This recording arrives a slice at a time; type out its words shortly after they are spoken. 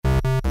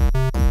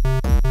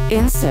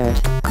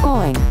Insert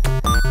coin.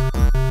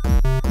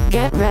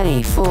 Get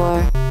ready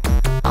for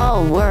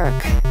all work,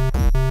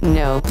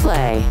 no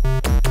play.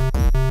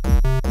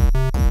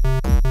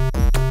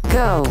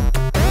 Go.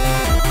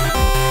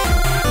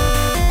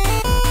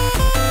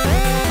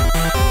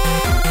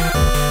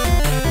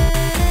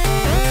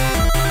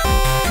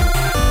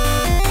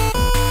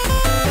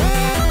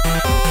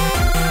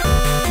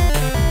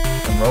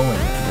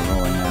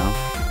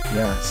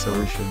 So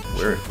we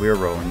should. We're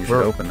rolling. You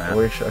should open that.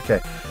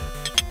 Okay.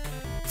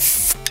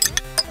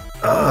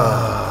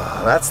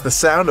 That's the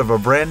sound of a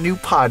brand new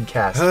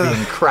podcast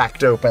being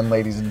cracked open,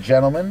 ladies and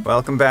gentlemen.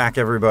 Welcome back,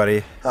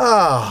 everybody.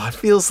 It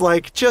feels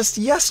like just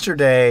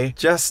yesterday.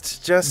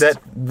 Just that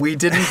we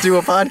didn't do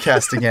a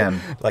podcast again.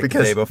 Like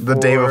because the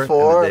day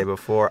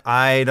before.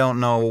 I don't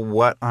know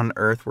what on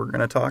earth we're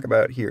going to talk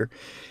about here.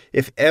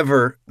 If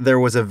ever there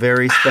was a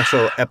very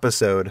special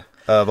episode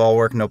of All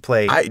Work, No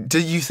Play. Do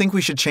you think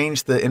we should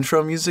change the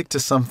intro music to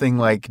something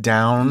like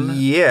down?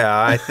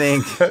 Yeah, I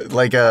think.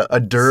 Like a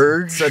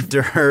dirge? A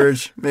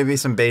dirge, maybe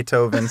some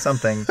Beethoven,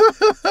 something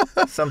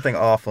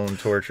awful and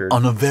tortured.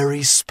 On a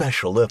very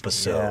special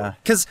episode. Yeah,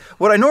 because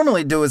what I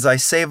normally do is I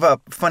save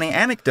up funny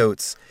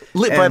anecdotes.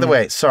 By the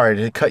way, sorry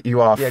to cut you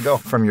off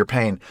from your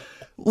pain.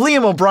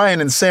 Liam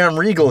O'Brien and Sam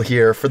Riegel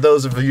here, for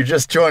those of you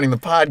just joining the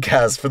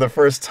podcast for the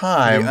first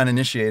time. The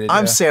uninitiated.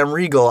 I'm Sam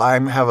Riegel. I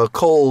have a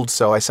cold,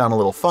 so I sound a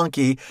little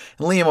funky.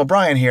 And Liam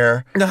O'Brien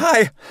here.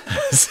 Hi.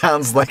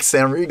 Sounds like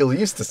Sam Riegel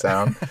used to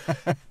sound.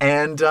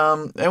 and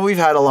we've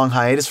had a long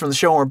hiatus from the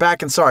show, and we're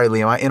back. And sorry,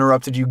 Liam, I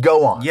interrupted you.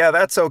 Go on. Yeah,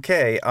 that's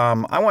okay.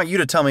 I want you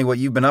to tell me what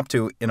you've been up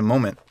to in a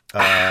moment.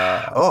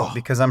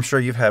 Because I'm sure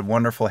you've had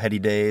wonderful, heady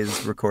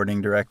days, recording,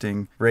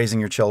 directing, raising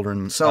your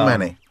children. So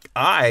many.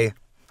 I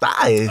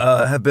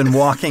have been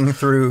walking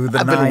through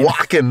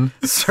the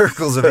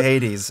circles of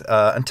Hades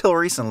until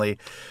recently.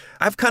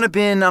 I've kind of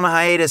been on a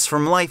hiatus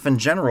from life in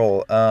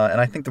general,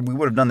 and I think that we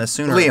would have done this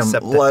sooner.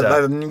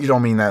 Liam, you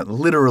don't mean that.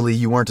 Literally,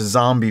 you weren't a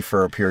zombie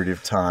for a period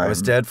of time. I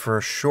was dead for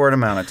a short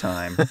amount of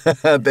time.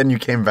 Then you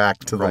came back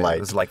to the light.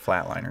 It was like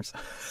Flatliners.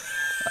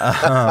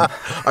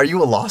 Are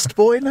you a lost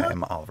boy now? I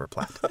am Oliver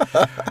Platt.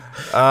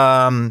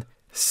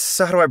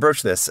 So how do I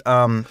broach this?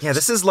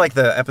 This is like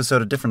the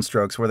episode of Different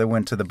Strokes where they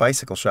went to the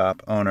bicycle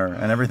shop owner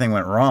and everything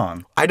went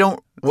wrong.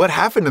 What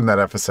happened in that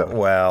episode?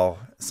 Well,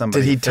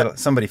 somebody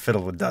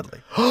fiddled with Dudley.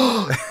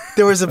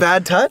 There was a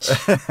bad touch?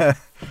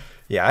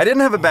 Yeah, I didn't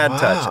have a bad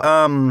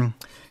touch.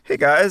 Hey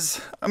guys,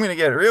 I'm going to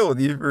get real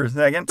with you for a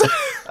second.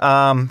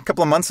 A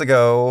couple of months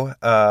ago,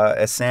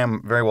 as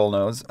Sam very well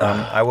knows,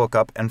 I woke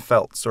up and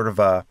felt sort of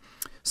a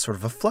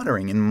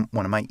fluttering in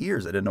one of my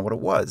ears. I didn't know what it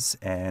was.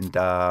 And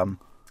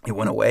it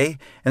went away,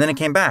 and then it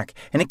came back.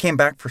 And it came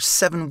back for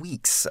 7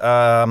 weeks.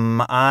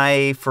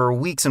 I, for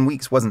weeks and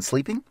weeks, wasn't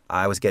sleeping.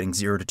 I was getting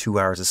 0 to 2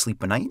 hours of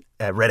sleep a night.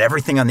 I read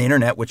everything on the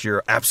internet, which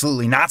you're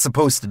absolutely not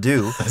supposed to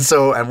do.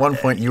 So at one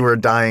point, you were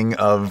dying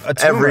of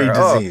every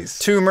disease.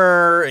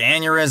 Tumor,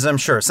 aneurysm,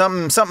 sure.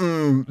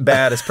 Something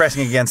bad is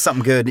pressing against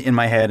something good in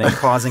my head and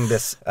causing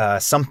this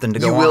something to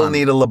go on. You will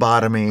need a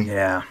lobotomy.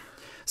 Yeah.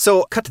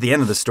 So cut to the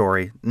end of the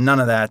story. None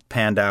of that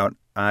panned out.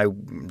 I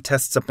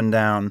tests up and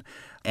down.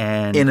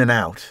 And in and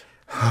out.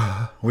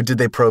 Did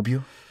they probe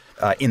you?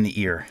 In the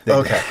ear.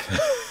 Okay.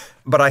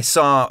 But I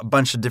saw a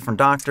bunch of different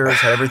doctors,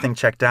 had everything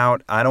checked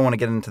out. I don't want to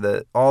get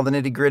into all the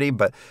nitty-gritty,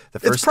 but the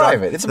first... It's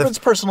private. It's a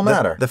personal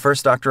matter. The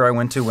first doctor I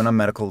went to went on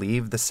medical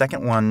leave. The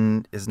second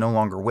one is no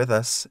longer with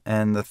us.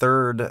 And the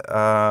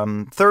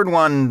third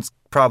one's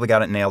probably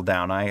got it nailed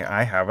down.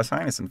 I have a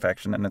sinus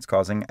infection, and it's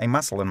causing a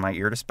muscle in my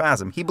ear to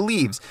spasm. He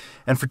believes.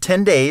 And for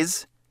 10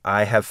 days,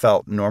 I have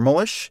felt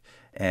normalish.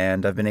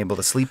 And I've been able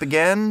to sleep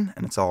again,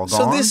 and it's all gone.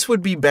 So this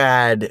would be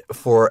bad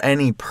for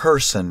any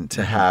person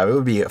to have. It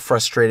would be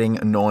frustrating,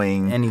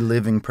 annoying. Any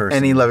living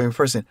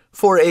person.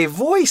 For a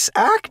voice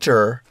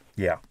actor,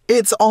 yeah,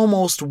 it's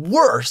almost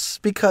worse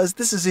because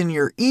this is in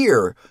your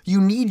ear. You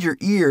need your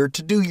ear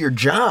to do your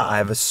job. I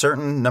have a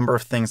certain number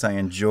of things I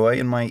enjoy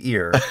in my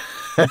ear.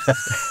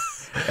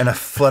 And a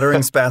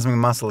fluttering, spasming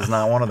muscle is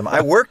not one of them.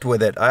 I worked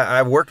with it.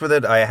 I worked with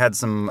it. I had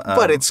some.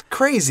 But it's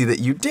crazy that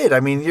you did. I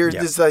mean, you're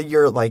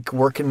like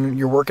working.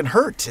 You're working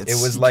hurt. You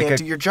can't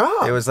do your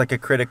job. It was like a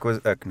critic was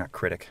not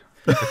critic.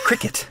 A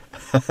cricket.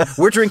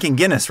 We're drinking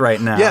Guinness right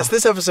now. Yes,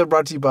 this episode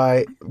brought to you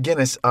by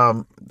Guinness.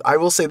 I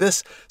will say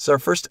this: it's our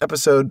first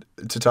episode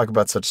to talk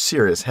about such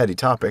serious, heady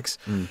topics.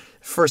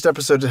 First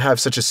episode to have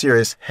such a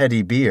serious,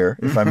 heady beer,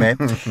 if I may.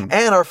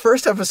 And our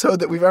first episode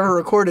that we've ever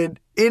recorded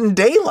in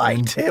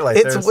daylight.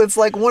 It's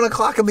like 1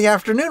 o'clock in the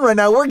afternoon right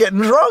now. We're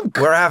getting drunk.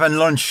 We're having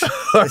lunch.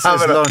 This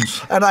is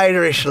lunch. An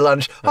Irish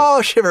lunch.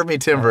 Oh, shiver me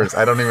timbers.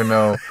 I don't even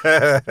know.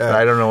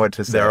 I don't know what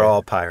to say. They're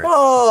all pirates.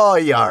 Oh,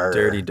 yar.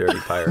 Dirty, dirty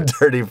pirates.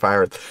 Dirty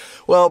pirates.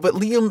 Well, but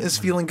Liam is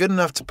feeling good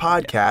enough to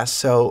podcast,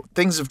 so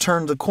things have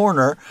turned the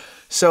corner.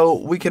 So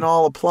we can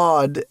all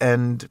applaud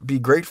and be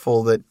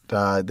grateful that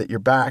that you're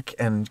back,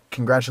 and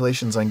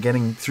congratulations on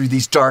getting through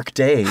these dark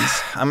days.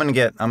 I'm gonna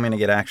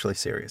get actually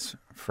serious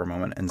for a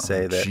moment and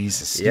say that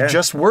Jesus, yeah, you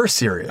just were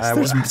serious.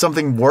 There's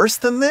something worse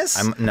than this?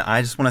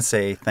 I just want to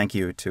say thank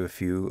you to a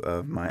few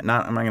of my. I'm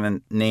not going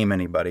to name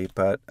anybody,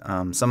 but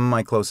some of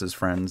my closest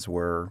friends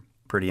were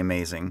pretty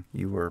amazing.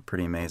 You were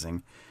pretty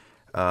amazing.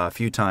 A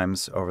few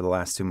times over the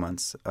last 2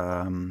 months.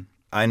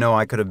 I know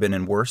I could have been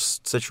in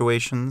worse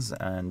situations,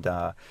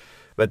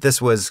 but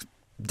this was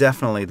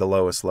definitely the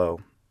lowest low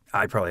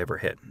I'd probably ever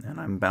hit,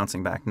 and I'm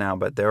bouncing back now.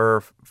 But there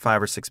are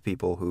 5 or 6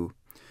 people who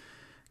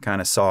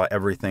kind of saw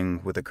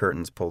everything with the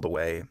curtains pulled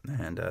away,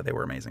 and they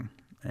were amazing.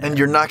 And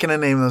you're not going to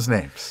name those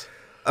names.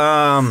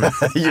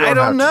 I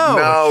don't know.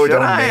 No, Should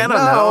I don't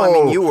know. I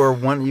mean, you were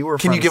one. You were.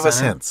 Can you give us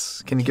center.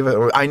 hints? Can you give it?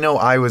 I know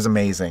I was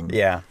amazing.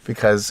 Yeah.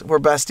 Because we're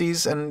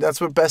besties, and that's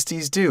what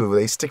besties do.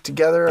 They stick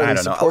together. And I they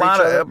don't know. support each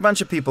other. A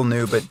bunch of people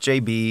knew, but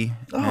JB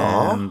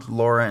and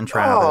Laura and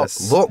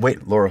Travis.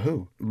 Wait, Laura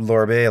who?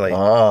 Laura Bailey.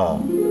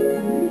 Oh.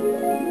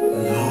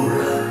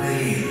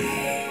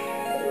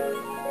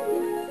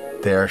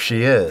 There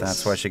she is.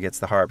 That's why she gets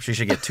the harp. She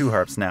should get 2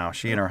 harps now.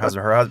 She and her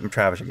husband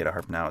Travis should get a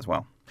harp now as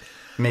well.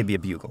 Maybe a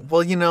bugle.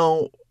 Well, you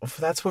know,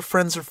 that's what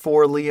friends are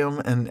for, Liam.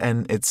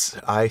 And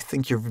I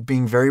think you're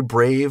being very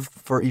brave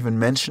for even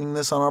mentioning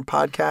this on our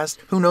podcast.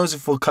 Who knows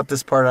if we'll cut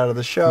this part out of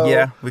the show?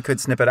 Yeah, we could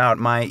snip it out.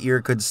 My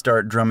ear could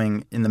start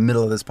drumming in the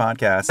middle of this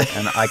podcast,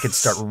 and I could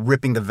start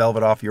ripping the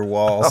velvet off your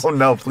walls. Oh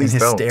no, please in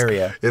don't.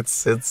 Hysteria.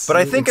 It's. But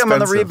I think I'm on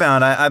the expensive.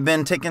 rebound. I've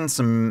been taking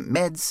some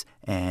meds.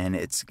 And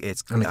it's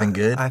Anything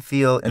good? I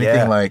feel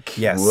anything like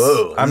yes.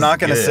 Whoa, I'm not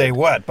going to good. say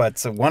what, but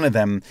one of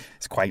them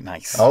is quite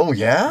nice. Oh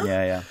yeah?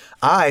 Yeah.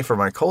 For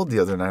my cold the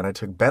other night, I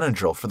took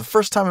Benadryl for the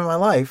first time in my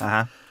life,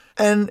 Uh-huh.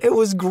 and it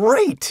was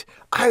great.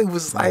 I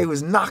was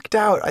knocked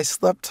out. I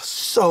slept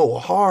so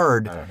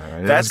hard.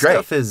 It That was great.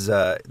 stuff is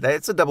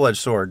it's a double-edged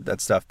sword.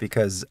 That stuff,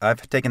 because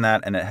I've taken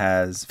that and it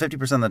has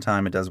 50% of the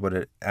time it does what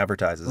it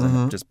advertises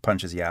and it just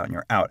punches you out and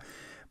you're out.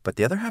 But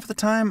the other half of the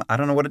time, I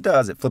don't know what it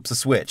does. It flips a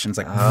switch and it's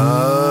like,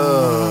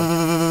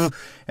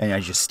 and I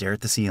just stare at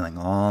the ceiling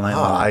all night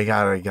long. I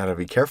gotta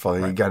be careful.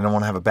 You don't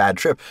want to have a bad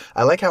trip.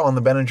 I like how on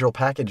the Benadryl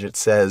package it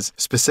says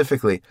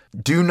specifically,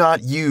 "Do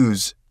not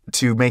use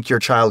to make your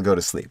child go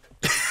to sleep."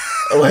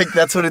 Like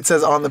that's what it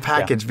says on the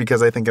package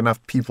because I think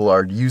enough people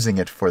are using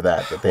it for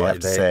that they have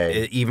to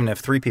say. Even if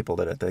 3 people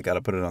did it, they got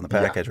to put it on the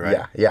package, right?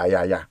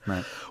 Yeah.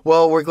 Right.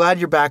 Well, we're glad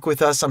you're back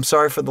with us. I'm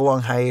sorry for the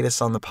long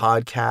hiatus on the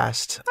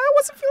podcast. I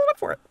wasn't feeling up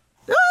for it.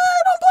 Don't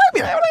blame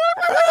you.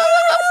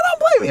 Don't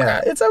blame you.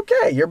 It's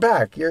okay. You're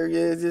back.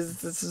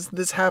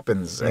 This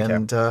happens, Okay.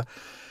 and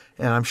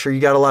I'm sure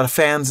you got a lot of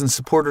fans and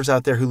supporters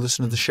out there who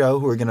listen to the show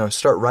who are going to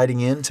start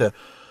writing in to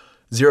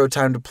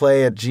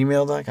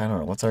zerotimetoplay@gmail.com. I don't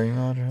know. What's our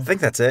email address? I think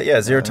that's it. Yeah,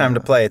 0 time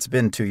to play. It's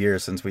been 2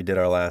 years since we did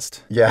our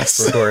last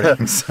Yes.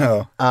 recording.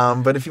 So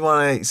But if you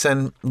want to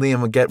send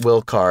Liam a Get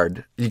Will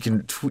card, you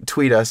can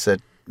tweet us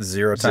at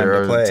 0 time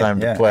Zero to play. time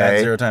to Yeah, play.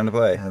 at 0 time to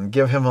play. and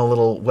give him a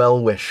little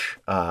well-wish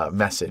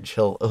message.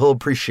 He'll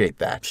appreciate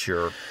that.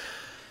 Sure.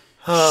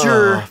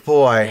 Sure.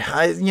 Boy,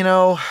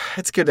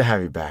 it's good to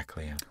have you back,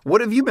 Liam.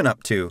 What have you been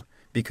up to?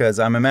 Because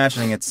I'm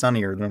imagining it's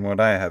sunnier than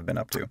what I have been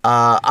up to.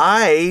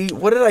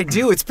 What did I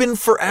do? It's been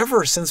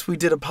forever since we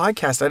did a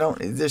podcast.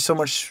 There's so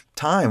much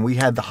time. We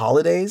had the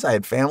holidays. I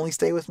had family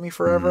stay with me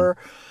forever.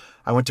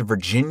 I went to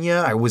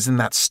Virginia. I was in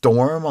that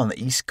storm on the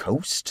East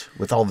Coast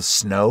with all the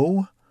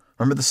snow.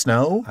 Remember the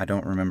snow? I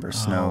don't remember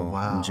snow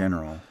in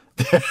general.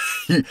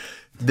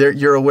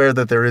 You're aware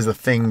that there is a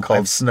thing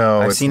called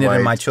snow. I've It's seen it in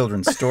light. my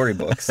children's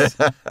storybooks.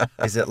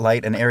 Is it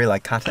light and airy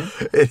like cotton?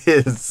 It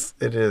is.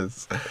 You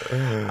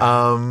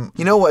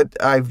know what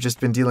I've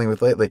just been dealing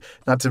with lately?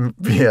 Not to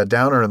be a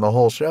downer in the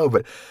whole show,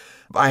 but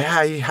I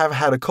have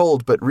had a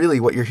cold. But really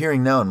what you're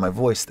hearing now in my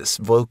voice, this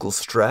vocal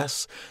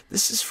stress,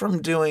 this is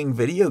from doing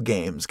video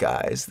games,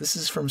 guys. This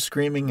is from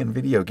screaming in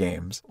video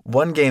games.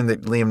 One game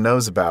that Liam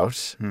knows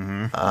about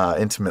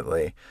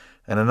intimately,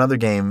 and another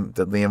game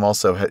that Liam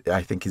also,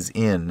 I think, is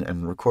in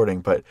and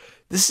recording. But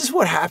this is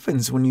what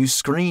happens when you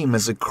scream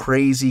as a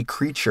crazy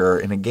creature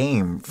in a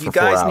game for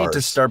 4 hours. You guys need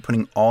to start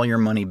putting all your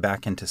money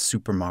back into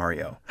Super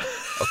Mario,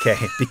 okay?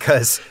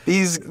 Because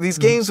These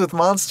games with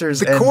monsters.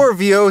 the core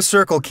VO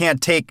circle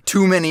can't take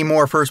too many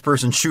more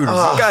first-person shooters.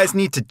 You guys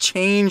need to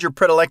change your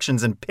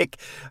predilections and pick,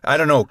 I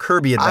don't know,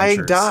 Kirby I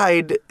Adventures.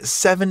 died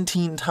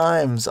 17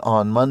 times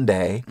on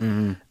Monday.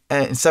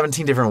 In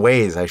 17 different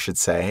ways, I should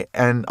say.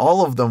 And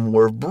all of them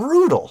were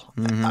brutal.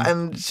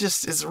 And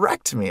it's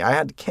wrecked me. I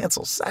had to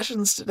cancel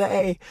sessions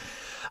today.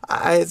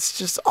 It's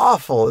just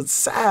awful. It's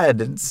sad.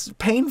 It's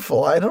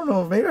painful. I don't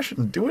know. Maybe I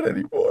shouldn't do it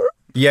anymore.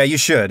 Yeah, you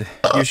should.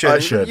 You should. I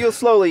should. You'll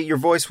slowly, your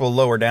voice will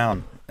lower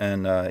down,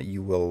 and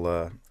you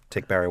will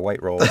take Barry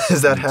White roles.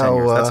 Is that in 10 how,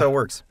 years. That's how it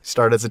works.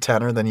 Start as a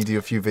tenor, then you do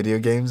a few video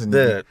games,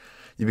 and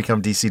you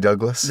become DC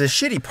Douglas. The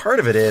shitty part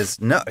of it is,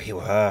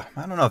 I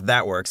don't know if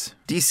that works.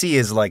 DC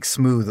is like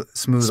smooth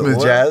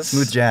jazz?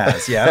 Smooth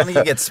jazz. Yeah, I don't think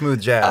you get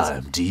smooth jazz.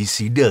 I'm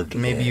DC Douglas.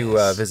 Maybe you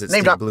visit Name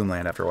Steve drop.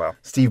 Bloomland after a while.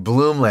 Steve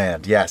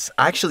Bloomland, yes.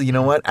 Actually, you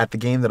know what? At the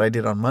game that I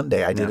did on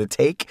Monday, I did a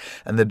take,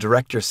 and the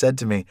director said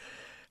to me,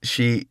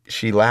 she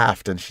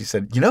laughed and she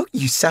said,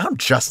 you sound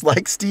just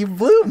like Steve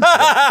Bloom.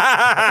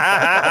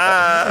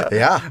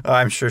 Yeah. Oh,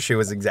 I'm sure she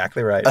was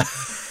exactly right.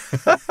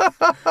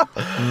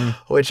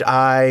 Which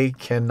I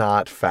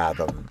cannot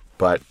fathom,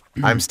 but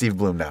I'm Steve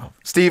Bloom now.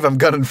 Steve, I'm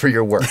gunning for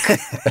your work.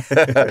 Next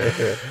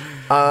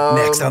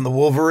on the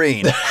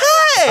Wolverine.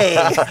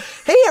 Hey!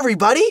 Hey,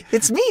 everybody.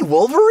 It's me,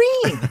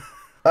 Wolverine.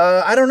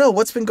 I don't know.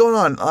 What's been going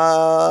on?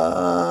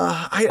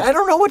 I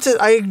don't know what to...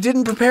 I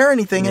didn't prepare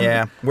anything. And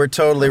Yeah, we're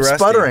totally rusty.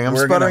 sputtering. I'm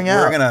sputtering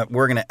out.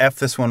 We're gonna F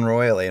this one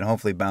royally and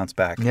hopefully bounce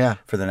back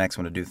for the next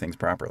one to do things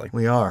properly.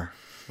 We are.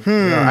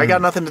 I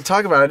got nothing to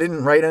talk about. I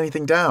didn't write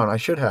anything down. I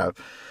should have.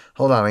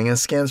 Hold on. I'm going to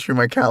scan through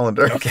my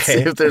calendar. Okay.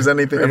 See if there's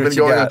anything. I've been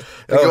going...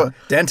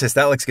 Dentist.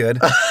 That looks good.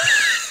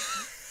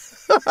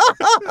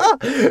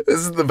 This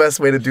is the best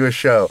way to do a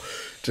show.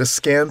 Just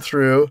scan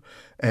through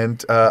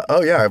and,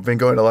 I've been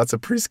going to lots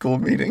of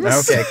preschool meetings.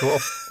 Okay, cool.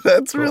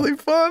 That's really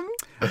fun.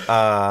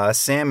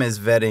 Sam is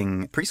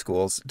vetting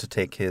preschools to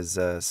take his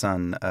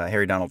son,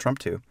 Harry Donald Trump,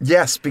 to.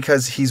 Yes,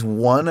 because he's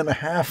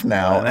 1.5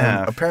 now.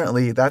 And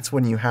apparently that's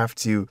when you have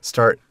to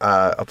start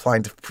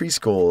applying to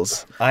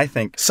preschools. I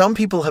think. Some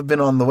people have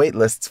been on the wait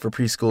lists for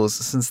preschools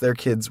since their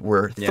kids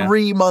were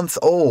 3 months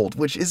old,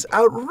 which is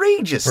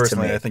outrageous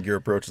Personally, to me. I think your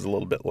approach is a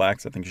little bit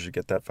lax. I think you should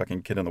get that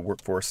fucking kid in the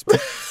workforce.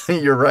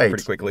 You're right.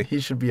 Pretty quickly. He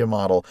should be a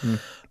model.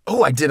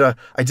 Oh, I did a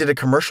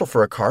commercial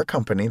for a car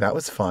company. That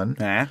was fun.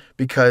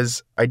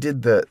 Because I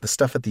did the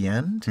stuff at the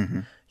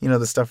end. You know,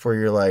 the stuff where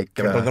you're like,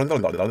 yeah.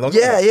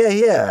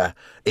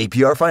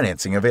 APR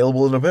financing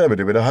available in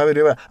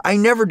a... I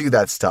never do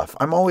that stuff.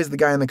 I'm always the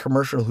guy in the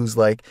commercial who's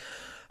like,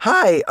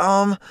 hi,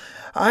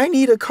 I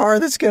need a car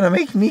that's going to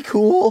make me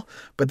cool.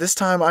 But this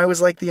time I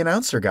was like the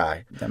announcer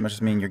guy. That must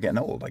just mean you're getting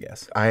old, I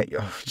guess. I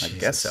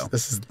guess so.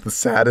 This is the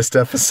saddest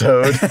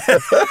episode.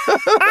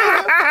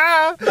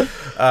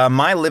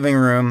 My living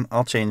room,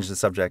 I'll change the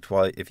subject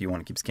if you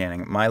want to keep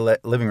scanning. My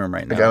living room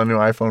right now. I got a new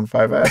iPhone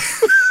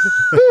 5S.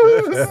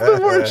 This is the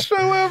worst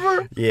show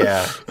ever.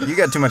 Yeah. You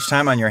got too much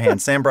time on your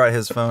hands. Sam brought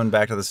his phone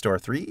back to the store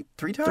three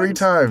times? 3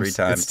 times.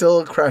 It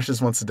still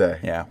crashes once a day.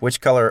 Yeah.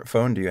 Which color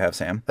phone do you have,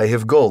 Sam? I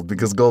have gold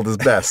because gold is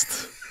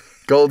best.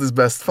 Gold is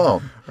best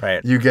phone.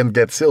 Right. You can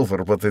get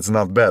silver, but it's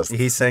not best.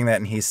 He's saying that,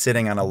 and he's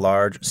sitting on a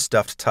large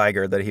stuffed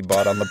tiger that he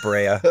bought on La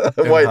Brea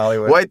in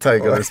Hollywood. White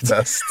tiger is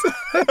best.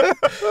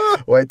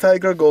 White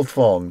tiger, gold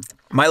phone.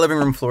 My living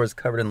room floor is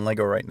covered in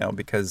Lego right now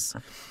because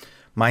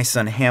my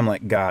son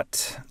Hamlet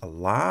got a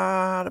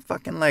lot of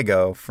fucking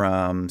Lego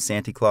from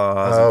Santa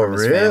Claus. Oh, and from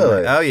his really?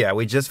 family. Oh, yeah.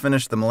 We just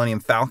finished the Millennium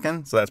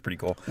Falcon, so that's pretty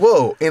cool.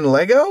 Whoa, in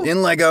Lego?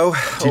 In Lego.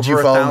 Did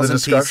you follow the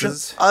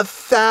descriptions?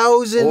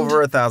 1,000?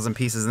 Over 1,000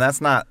 pieces, and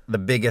that's not the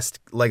biggest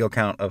Lego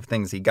count of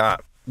things he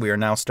got. We are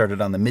now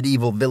started on the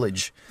medieval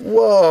village.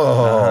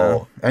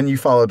 Whoa. And you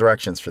follow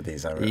directions for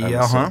these, I'm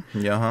assuming.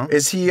 Yeah.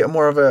 Is he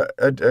more of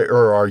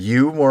or are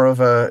you more of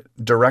a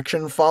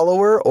direction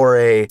follower or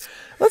a,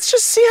 let's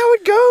just see how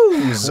it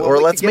goes? Well, or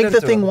we let's could get make the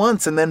into thing it.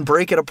 once and then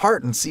break it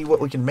apart and see what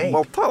we can make?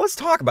 Well, let's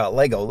talk about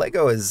Lego.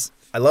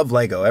 I love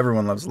Lego.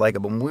 Everyone loves Lego.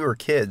 But when we were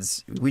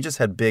kids, we just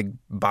had big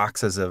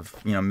boxes of,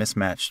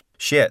 mismatched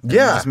shit. And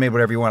Yeah. You just made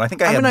whatever you want. I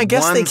think I had I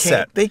guess one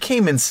set.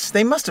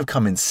 they must have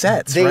come in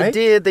sets, They right?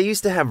 did. They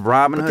used to have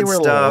Robin Hood they were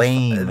stuff.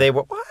 lame. They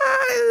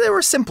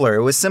were simpler.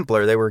 It was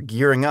simpler. They were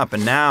gearing up,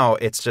 and now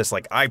it's just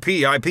like IP,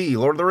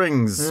 Lord of the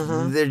Rings.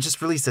 They just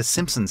released a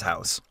Simpsons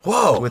house.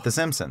 Whoa. With the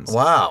Simpsons.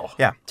 Wow.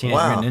 Yeah, Teenage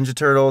Mutant Ninja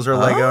Turtles are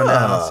Lego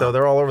now, so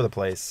they're all over the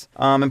place.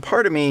 And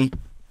part of me,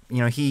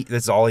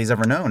 that's all he's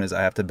ever known is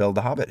I have to build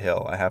the Hobbit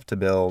Hill. I have to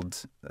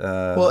build.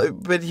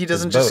 But he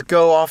doesn't just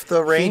go off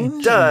the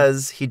range.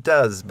 He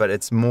does, but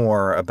it's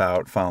more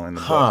about following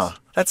the books.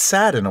 That's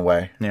sad in a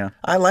way. Yeah.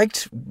 I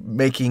liked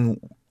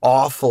making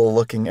awful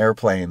looking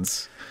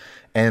airplanes.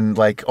 And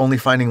only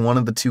finding one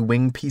of the 2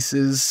 wing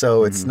pieces,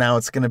 so it's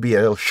going to be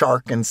a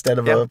shark instead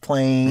of a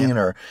plane,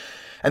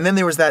 and then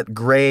there was that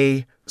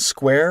gray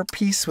square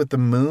piece with the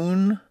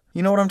moon.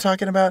 You know what I'm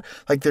talking about?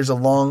 There's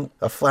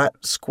a flat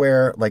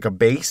square, a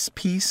base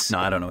piece. No,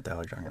 I don't know what the hell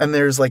you're talking about. And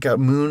there's a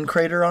moon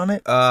crater on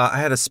it. I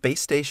had a space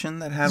station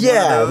that had one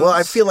Yeah, of those. well,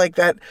 I feel like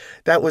that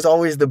was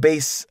always the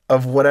base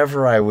of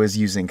whatever I was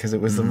using because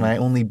it was my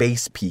only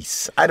base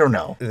piece. I don't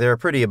know. They're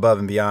pretty above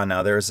and beyond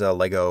now. There's a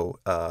Lego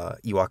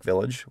Ewok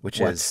Village,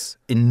 which is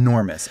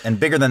enormous.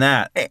 And bigger than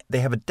that, they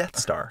have a Death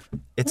Star.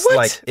 It's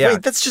What?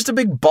 Wait, that's just a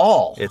big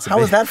ball. How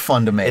is that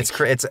fun to make? It's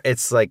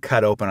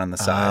cut open on the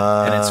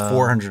side, and it's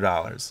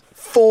 $400.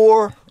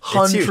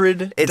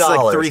 $400. It's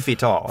like 3 feet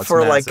tall. It's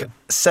for massive.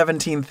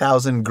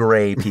 17,000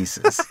 gray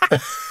pieces.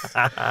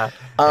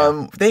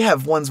 They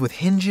have ones with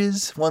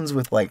hinges, ones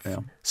with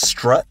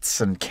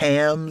struts and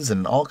cams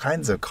and all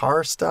kinds of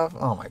car stuff.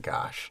 Oh my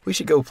gosh. We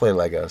should go play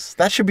Legos.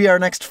 That should be our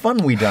next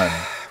fun we done.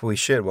 We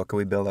should. What could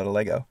we build out of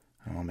Lego?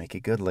 And we'll make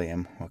it good,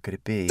 Liam. What could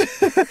it be?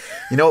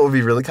 You know what would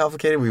be really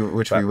complicated,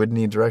 which we would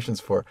need directions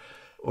for?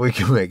 We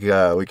could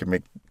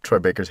make Troy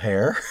Baker's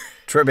hair.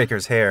 Troy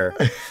Baker's hair.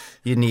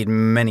 You'd need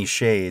many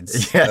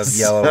shades of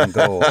yellow and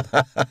gold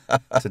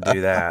to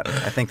do that.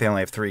 I think they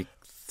only have 3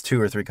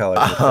 2 or 3 colors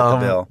would fit the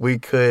bill. We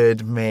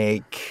could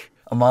make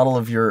a model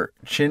of your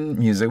chin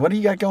music. What do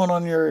you got going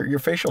on your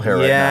facial hair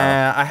right now?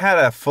 Yeah, I had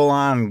a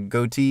full-on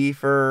goatee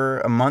for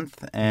a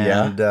month,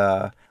 and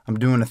I'm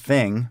doing a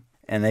thing,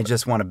 and they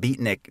just want a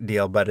beatnik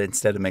deal, but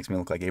instead it makes me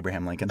look like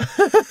Abraham Lincoln.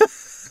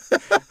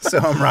 So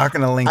I'm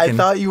rocking a Lincoln. I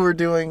thought you were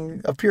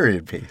doing a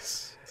period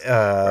piece.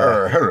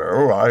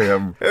 Hello, I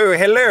am... Oh,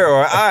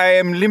 hello, I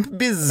am Limp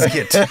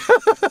Bizkit.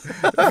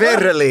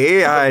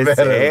 Verily, I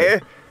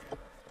say.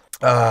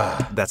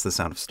 That's the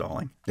sound of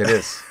stalling. It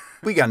is.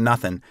 We got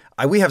nothing.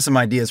 We have some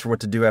ideas for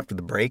what to do after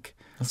the break.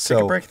 Let's take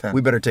a break then.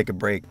 We better take a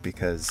break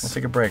because... Let's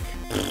take a break.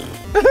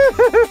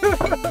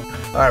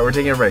 All right, we're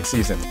taking a break. See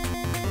you soon.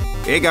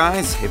 Hey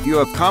guys, if you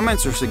have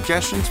comments or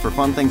suggestions for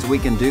fun things we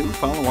can do,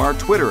 follow our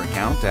Twitter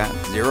account at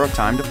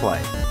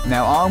 @ZeroTimeToPlay.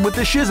 Now on with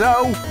the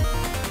shizzo.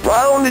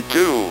 Round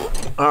 2.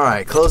 All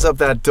right, close up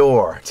that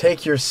door.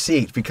 Take your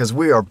seat because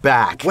we are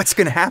back. What's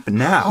going to happen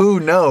now? Who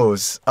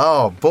knows?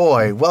 Oh,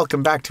 boy.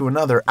 Welcome back to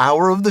another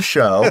hour of the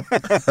show.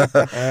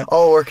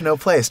 All Work, No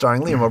Play,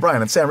 starring Liam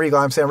O'Brien. I'm Sam Riegel.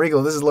 I'm Sam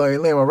Riegel. This is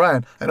Liam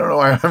O'Brien. I don't know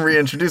why I'm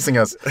reintroducing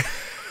us.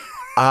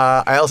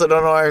 I also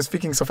don't know why I'm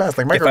speaking so fast.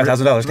 Like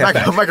 $5,000 cash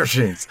back. Micro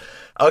machines.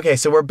 Okay,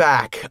 so we're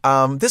back.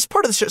 This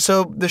part of the show,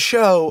 so the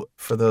show,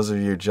 for those of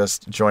you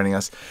just joining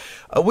us,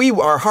 we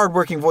are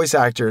hardworking voice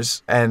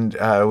actors, and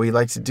we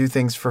like to do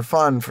things for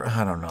fun.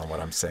 I don't know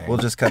what I'm saying. We'll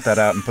just cut that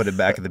out and put it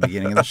back at the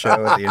beginning of the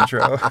show, at the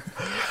intro.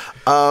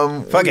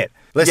 Fuck it.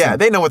 Listen. Yeah,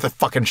 they know what the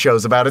fucking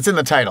show's about. It's in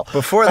the title.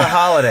 Before the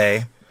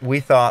holiday, we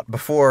thought,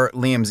 before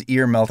Liam's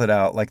ear melted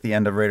out like the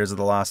end of Raiders of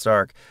the Lost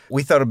Ark,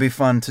 we thought it'd be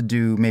fun to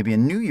do maybe a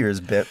New Year's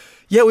bit.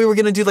 Yeah, we were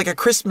going to do like a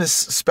Christmas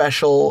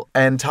special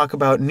and talk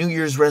about New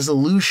Year's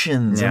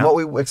resolutions and what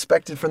we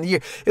expected from the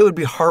year. It would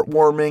be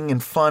heartwarming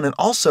and fun. And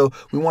also,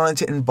 we wanted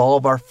to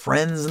involve our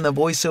friends in the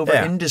voiceover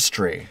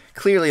industry.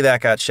 Clearly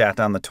that got shat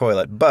down the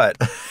toilet,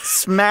 but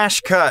smash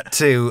cut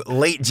to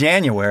late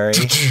January,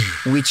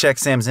 we check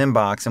Sam's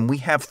inbox and we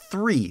have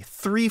three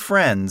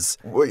friends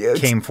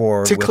came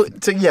forward.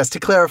 To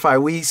clarify,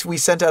 we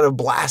sent out a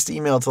blast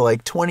email to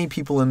like 20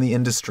 people in the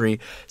industry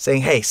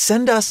saying, hey,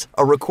 send us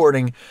a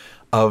recording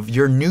of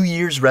your New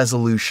Year's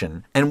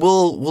resolution, and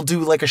we'll do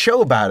like a show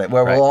about it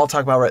where we'll all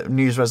talk about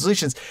New Year's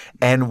resolutions,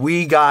 and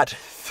we got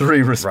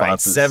 3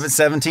 responses. Right.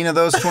 17 of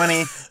those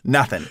 20,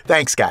 nothing.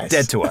 Thanks, guys.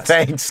 Dead to us.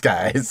 Thanks,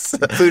 guys.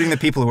 Including the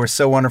people who were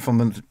so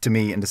wonderful to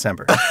me in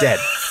December. Dead.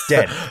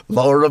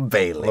 Laura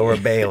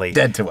Bailey.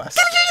 Dead to us.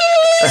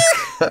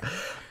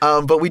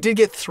 But we did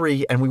get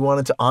 3, and we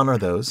wanted to honor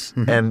those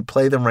and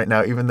play them right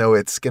now, even though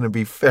it's going to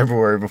be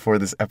February before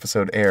this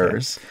episode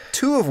airs.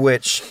 2 of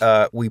which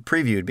we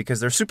previewed because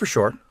they're super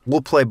short.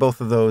 We'll play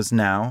both of those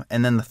now.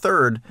 And then the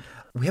third,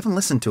 we haven't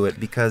listened to it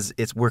because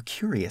we're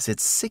curious.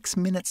 It's 6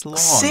 minutes long.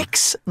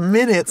 6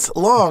 minutes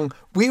long.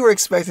 We were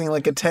expecting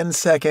like a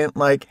 10-second,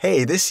 like,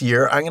 hey, this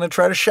year I'm going to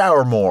try to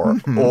shower more.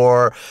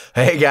 Or,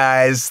 hey,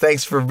 guys,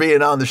 thanks for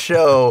being on the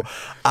show.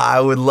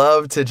 I would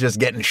love to just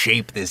get in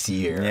shape this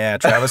year. Yeah,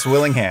 Travis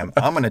Willingham.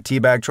 I'm going to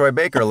teabag Troy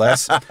Baker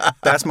less.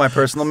 That's my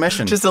personal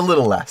mission. Just a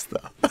little less,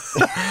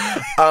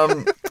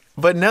 though.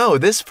 But no,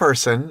 this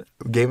person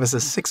gave us a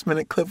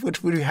 6-minute clip,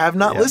 which we have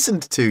not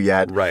listened to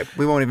yet. Right.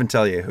 We won't even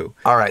tell you who.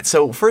 All right.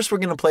 So first, we're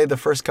going to play the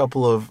first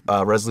couple of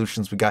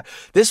resolutions we got.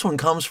 This one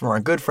comes from our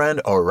good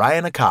friend,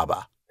 Orion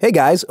Akaba. Hey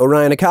guys,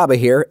 Orion Akaba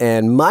here,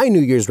 and my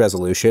New Year's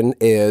resolution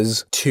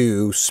is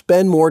to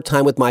spend more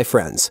time with my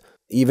friends,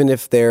 even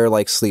if they're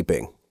like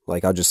sleeping.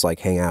 Like I'll just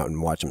like hang out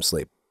and watch them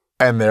sleep.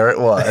 And there it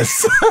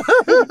was.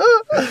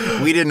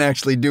 We didn't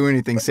actually do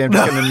anything. Sam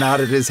just kind of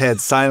nodded his head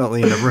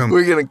silently in the room.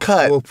 We're going to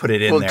cut. We'll put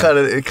it in there.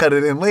 We'll cut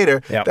it in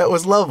later. Yep. That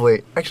was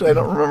lovely. Actually, I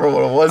don't remember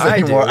what it was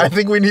anymore. I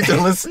think we need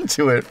to listen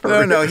to it.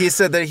 No. He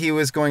said that he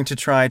was going to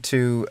try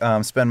to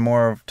spend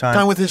more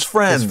time with his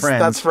friends.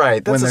 That's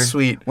right. That's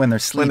sweet. When they're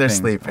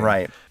sleeping.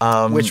 Right.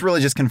 Which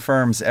really just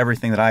confirms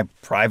everything that I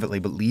privately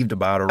believed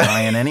about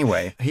Orion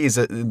anyway. He's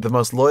the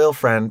most loyal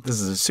friend. This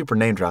is a super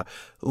name drop.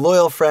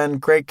 Loyal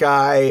friend, great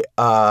guy,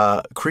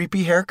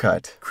 creepy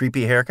haircut.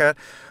 Creepy haircut?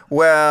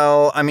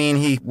 Well, I mean,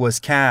 he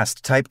was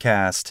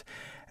typecast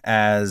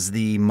as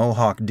the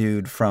Mohawk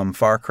dude from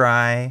Far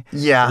Cry.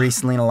 Yeah.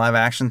 Recently in a live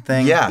action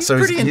thing. Yeah,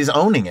 he's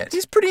owning it.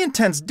 He's a pretty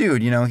intense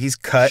dude, you know. He's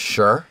cut.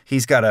 Sure.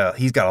 He's got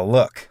a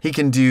look. He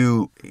can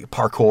do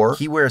parkour.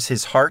 He wears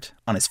his heart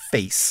on his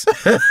face.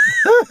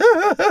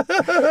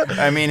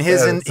 I mean,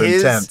 his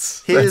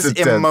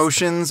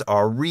emotions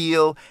are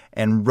real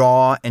and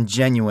raw and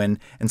genuine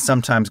and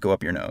sometimes go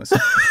up your nose.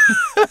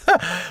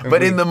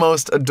 But in the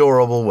most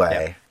adorable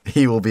way. Yeah.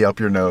 He will be up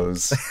your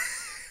nose.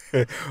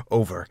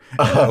 Over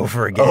and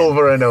over again.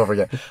 Over and over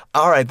again.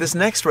 All right, this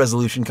next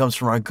resolution comes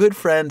from our good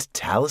friend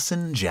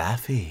Taliesin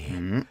Jaffe.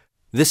 Mm-hmm.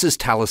 This is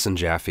Taliesin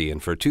Jaffe,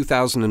 and for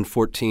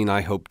 2014,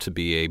 I hope to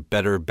be a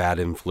better bad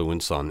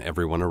influence on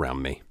everyone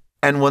around me.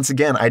 And once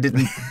again, I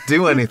didn't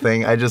do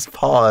anything. I just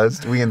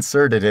paused. We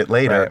inserted it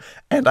later. Right.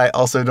 And I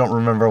also don't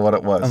remember what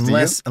it was.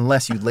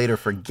 Unless you later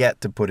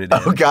forget to put it in.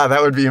 Oh, God,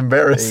 that would be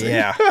embarrassing.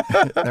 Yeah.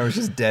 There was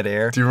just dead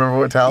air. Do you remember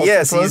what Taliesin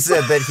Yes, he was?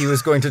 said that he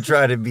was going to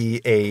try to be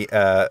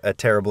a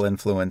terrible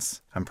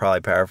influence. I'm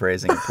probably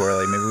paraphrasing it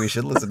poorly. Maybe we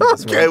should listen to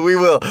this Okay, one. we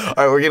will. All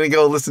right, we're going to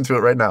go listen to it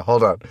right now.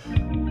 Hold on.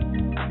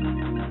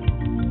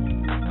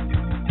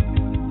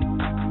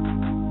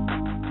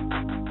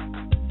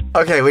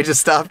 Okay, we just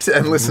stopped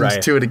and listened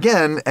Right. to it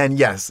again, and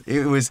yes,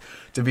 it was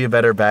to be a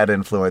better bad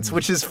influence,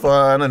 which is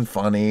fun and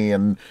funny,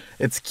 and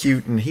it's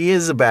cute, and he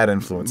is a bad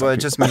influence. Well, on it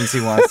people. just means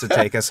he wants to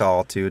take us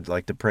all to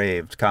like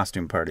depraved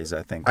costume parties,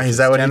 I think. which Is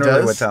that what he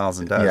generally does? what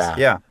Taliesin does.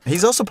 Yeah.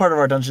 He's also part of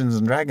our Dungeons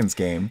and Dragons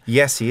game,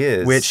 Yes, he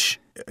is. which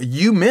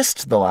you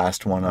missed the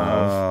last one of.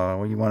 Oh,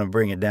 well, you want to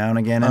bring it down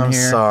again in I'm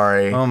here?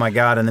 sorry. Oh my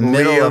God! In the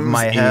middle of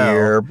my Liam's hell.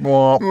 ear.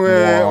 Wah,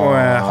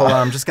 wah. Hold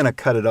on, I'm just gonna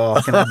cut it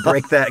off. Can I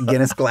break that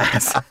Guinness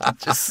glass?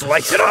 Just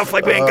slice it off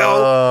like Van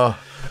Gogh.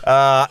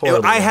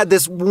 Horrible. I had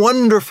this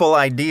wonderful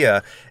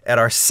idea at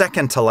our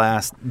second to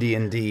last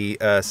D&D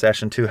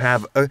session to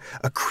have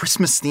a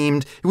Christmas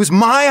themed. It was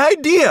my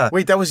idea.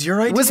 Wait, that was your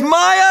idea? It was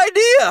my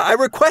idea. I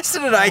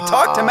requested it. I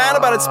talked to Matt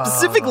about it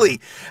specifically.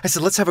 I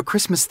said, let's have a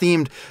Christmas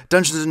themed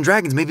Dungeons and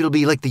Dragons. Maybe it'll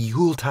be like the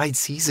Yuletide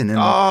season. And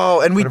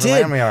Oh, and we whatever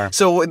did. land we are.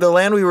 So the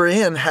land we were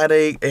in had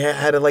a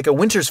like a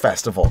Winters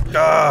festival,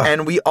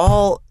 and we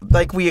all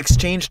we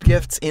exchanged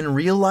gifts in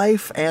real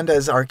life and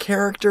as our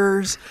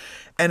characters,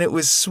 and it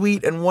was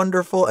sweet and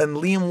wonderful. And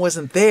Liam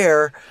wasn't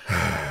there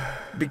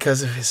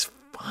because of his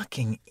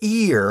fucking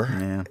ear.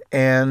 Yeah.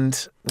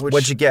 And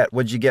What'd you get?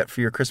 What'd you get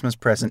for your Christmas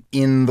present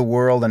in the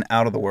world and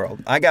out of the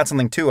world? I got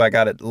something too. I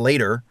got it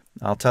later.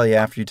 I'll tell you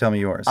after you tell me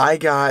yours. I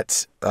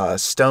got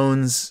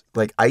stones,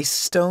 like ice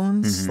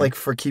stones, like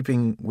for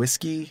keeping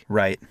whiskey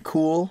Right,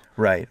 cool.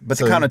 right. But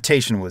So- the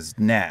connotation was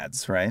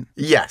nads, right?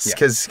 Yes,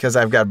 because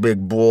I've got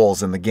big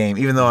balls in the game.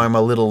 Even though I'm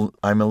a little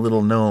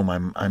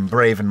gnome, I'm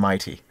brave and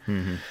mighty.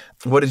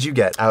 What did you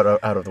get out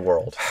of the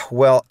world?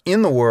 Well,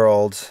 in the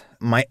world,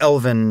 my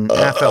half-elven,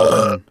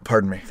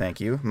 Pardon me. thank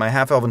you, my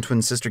half-elven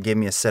twin sister gave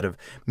me a set of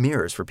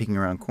mirrors for peeking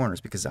around corners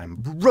because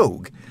I'm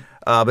rogue.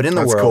 But in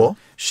the That's world, cool.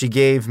 she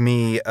gave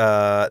me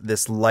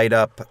this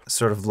light-up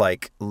sort of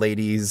like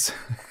ladies'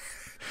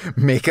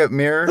 makeup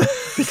mirror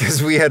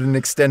because we had an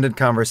extended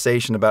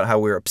conversation about how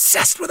we were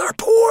obsessed with our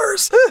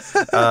pores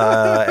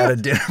at a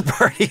dinner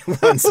party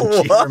once. And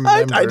she What?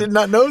 remembered. I did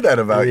not know that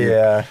about you.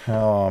 Yeah.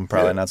 Oh, I'm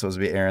probably not supposed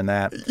to be airing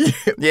that.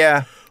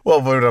 Yeah.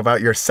 Well, what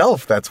about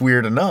yourself? That's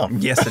weird enough.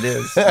 Yes, it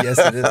is. Yes,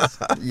 it is.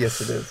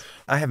 Yes, it is.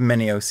 I have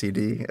many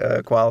OCD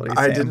qualities.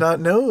 I Sam. did not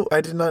know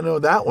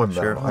that one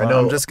though. Sure. I know.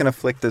 I'm just gonna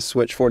flick this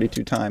switch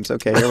 42 times.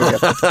 Okay, here we go.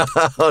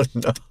 Oh,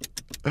 no.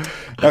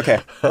 Okay.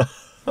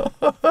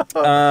 What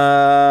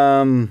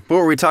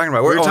were we talking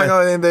about? We were talking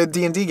about the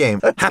D&D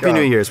game. Happy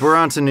New Year's. We're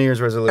on to New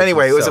Year's resolutions.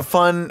 Anyway, it was so. a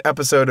fun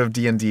episode of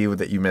D&D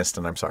that you missed,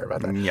 and I'm sorry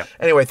about that. Yeah.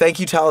 Anyway, thank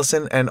you,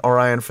 Taliesin and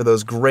Orion, for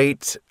those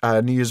great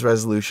New Year's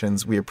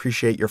resolutions. We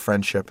appreciate your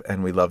friendship,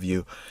 and we love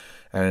you.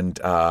 And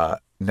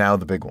now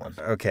the big one.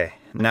 Okay.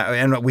 Now,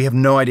 and we have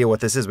no idea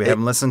what this is. We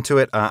haven't listened to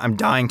it. I'm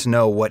dying to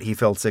know what he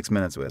filled 6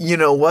 minutes with. You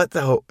know what,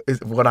 though?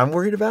 What I'm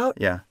worried about?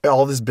 Yeah.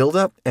 All this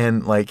buildup,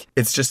 and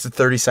it's just a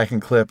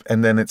 30-second clip,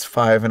 and then it's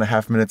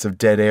 5.5 minutes of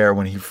dead air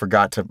when he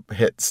forgot to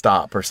hit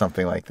stop or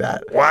something like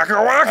that. Waka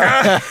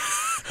waka.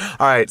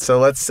 All right, so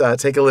let's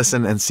take a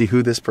listen and see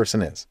who this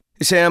person is.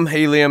 Hey Sam,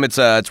 hey Liam,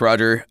 it's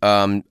Roger.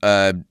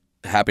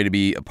 Happy to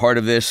be a part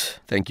of this.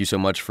 Thank you so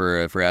much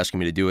for asking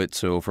me to do it.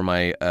 So for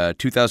my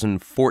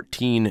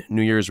 2014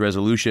 New Year's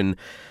resolution,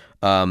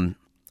 I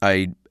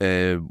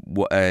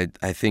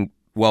think.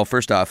 Well,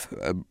 first off,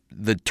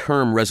 the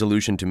term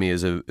resolution to me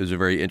is a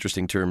very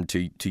interesting term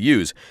to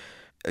use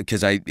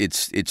because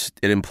it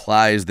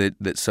implies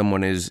that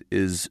someone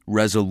is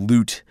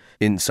resolute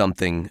in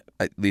something.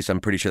 At least I'm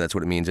pretty sure that's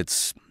what it means.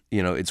 It's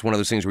it's one of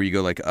those things where you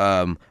go like,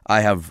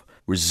 I have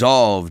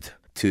resolved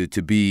to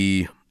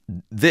be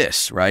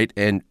this, right?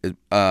 And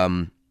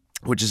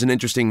which is an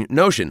interesting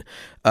notion.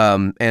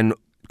 And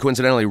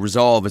coincidentally,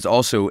 resolve is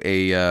also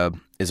a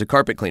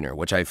carpet cleaner,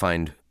 which I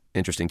find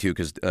interesting too,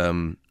 because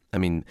 9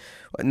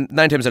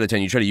 times out of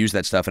 10, you try to use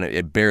that stuff and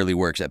it barely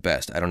works at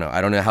best. I don't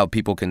know how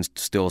people can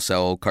still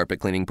sell carpet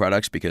cleaning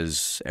products,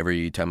 because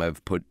every time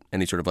I've put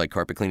any sort of like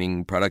carpet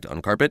cleaning product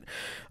on carpet,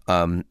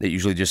 it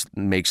usually just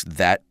makes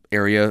that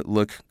area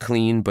look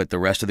clean, but the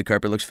rest of the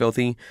carpet looks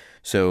filthy.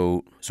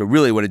 So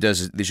really what it does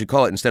is they should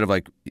call it, instead of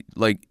like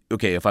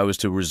okay, if I was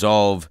to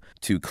resolve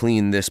to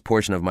clean this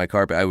portion of my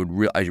carpet,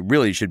 I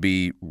really should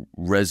be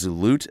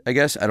resolute, I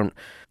guess.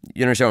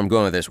 You understand where I'm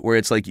going with this, where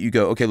it's like you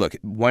go, okay, look,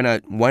 why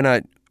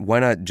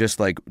not just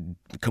like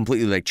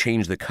completely like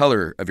change the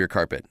color of your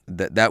carpet?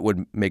 That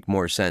would make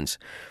more sense.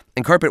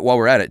 And carpet, while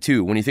we're at it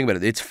too, when you think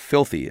about it, it's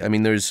filthy. I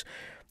mean, there's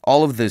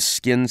all of the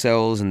skin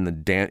cells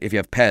and if you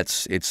have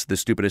pets, it's the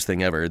stupidest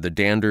thing ever. The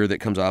dander that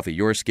comes off of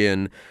your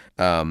skin.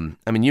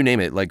 You name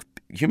it. Like,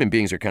 human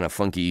beings are kind of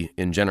funky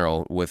in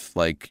general with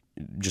like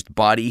just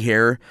body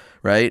hair,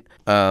 right?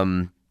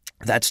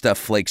 that stuff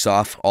flakes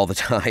off all the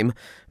time.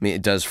 I mean,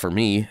 it does for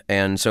me.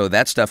 And so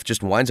that stuff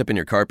just winds up in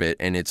your carpet.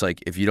 And it's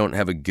like, if you don't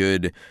have a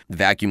good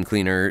vacuum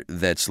cleaner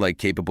that's like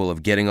capable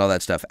of getting all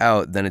that stuff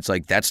out, then it's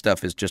like that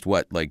stuff is just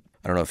what, like,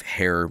 I don't know if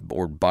hair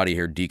or body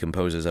hair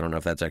decomposes. I don't know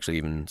if that's actually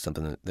even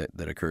something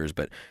that occurs,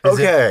 but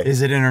Okay.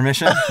 Is it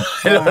intermission?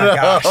 Oh my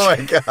gosh. Oh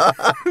my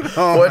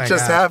god. What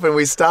just happened?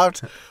 We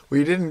stopped.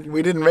 We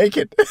didn't make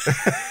it.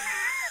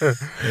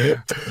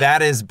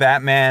 That is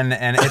Batman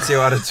and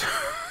Ezio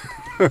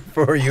Auditore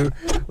for you,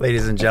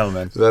 ladies and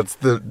gentlemen. That's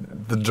the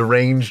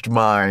deranged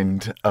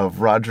mind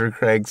of Roger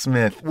Craig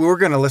Smith. We're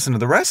going to listen to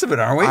the rest of it,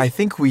 aren't we? I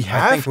think we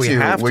have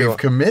to. We've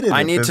committed.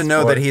 I at need this to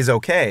know point. that he's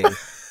okay.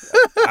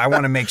 I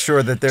want to make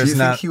sure that Do you there's think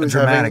not he a was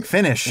dramatic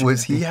finish.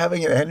 Was he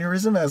having an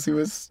aneurysm as he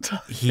was?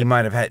 He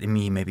might have had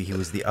me. Maybe he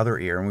was the other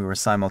ear, and we were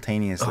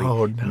simultaneously.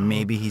 Oh, no.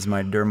 Maybe he's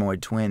my dermoid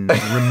twin,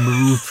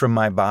 removed from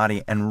my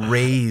body and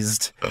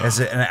raised as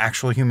an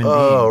actual human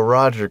Oh, being.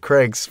 Roger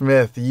Craig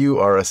Smith, you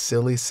are a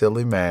silly,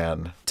 silly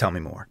man. Tell me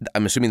more.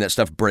 I'm assuming that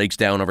stuff breaks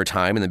down over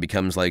time and then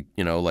becomes like,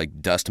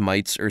 like dust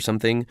mites or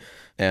something.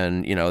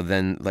 And,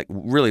 then like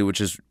really,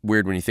 which is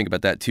weird when you think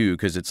about that too,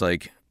 because it's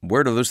like,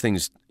 where do those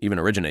things even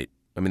originate?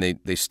 I mean,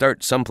 they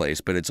start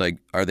someplace, but it's like,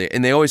 are they?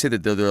 And they always say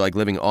that they're like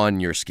living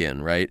on your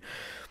skin, right?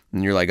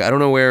 And you're like, I don't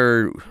know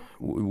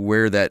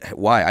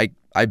why.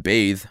 I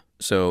bathe,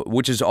 so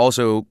which is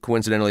also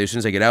coincidentally, as soon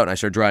as I get out and I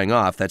start drying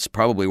off, that's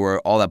probably where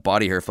all that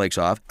body hair flakes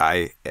off.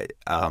 I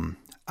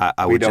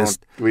We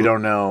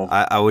don't know.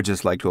 I would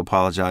just like to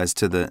apologize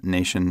to the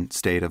nation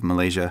state of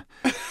Malaysia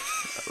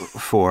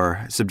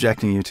for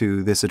subjecting you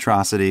to this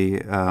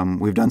atrocity.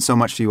 We've done so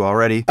much to you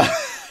already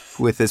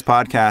with this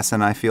podcast,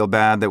 and I feel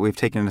bad that we've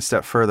taken it a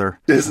step further.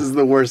 This is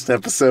the worst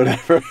episode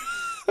ever.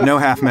 No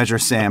half measure,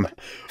 Sam.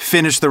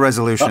 Finish the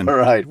resolution. All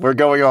right, we're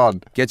going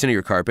on. Gets into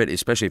your carpet,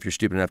 especially if you're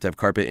stupid enough to have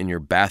carpet in your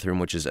bathroom,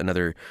 which is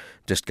another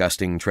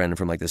disgusting trend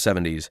from like the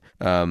 70s.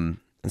 And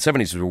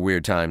 70s was a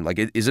weird time. Like,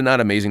 is it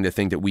not amazing to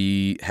think that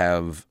we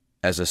have,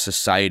 as a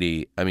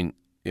society, I mean,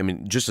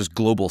 just as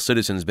global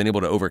citizens, been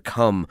able to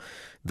overcome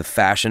the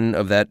fashion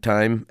of that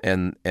time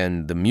and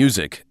the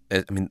music.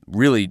 I mean,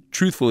 really,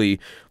 truthfully,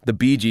 the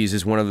Bee Gees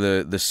is one of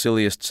the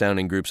silliest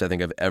sounding groups I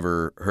think I've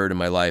ever heard in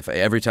my life.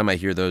 Every time I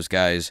hear those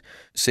guys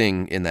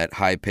sing in that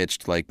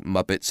high-pitched, like,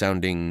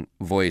 Muppet-sounding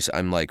voice,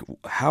 I'm like,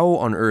 how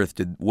on earth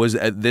was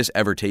this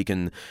ever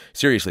taken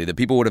seriously? That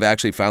people would have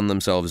actually found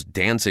themselves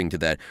dancing to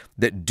that.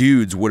 That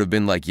dudes would have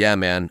been like, yeah,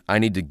 man, I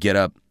need to get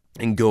up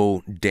and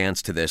go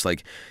dance to this,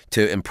 like,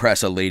 to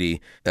impress a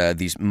lady.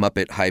 These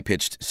Muppet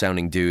high-pitched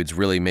sounding dudes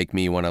really make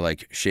me want to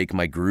like shake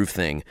my groove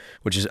thing,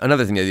 which is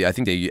another thing that I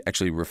think they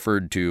actually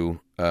referred to,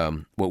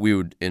 what we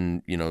would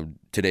in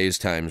today's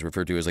times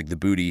refer to as like the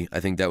booty. I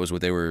think that was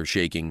what they were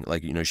shaking.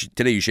 Like,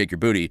 today you shake your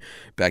booty.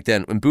 Back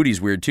then, and booty's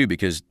weird too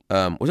because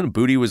wasn't a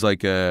booty was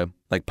like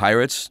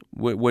pirates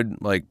would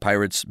like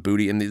pirates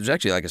booty, and there's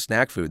actually like a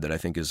snack food that I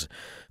think is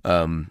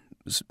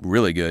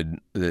really good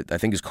that I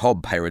think is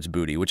called Pirate's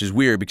Booty, which is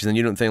weird because then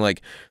you don't think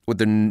like with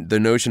the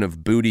notion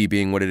of booty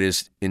being what it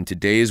is in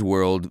today's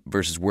world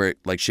versus where it,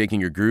 like shaking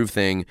your groove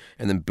thing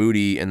and then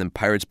booty and then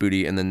Pirate's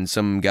Booty, and then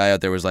some guy out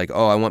there was like,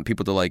 oh, I want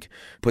people to like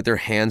put their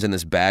hands in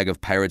this bag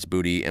of Pirate's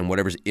Booty and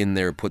whatever's in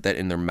there, put that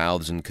in their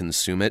mouths and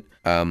consume it,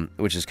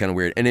 which is kind of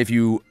weird. And if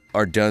you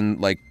are done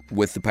like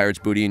with the Pirate's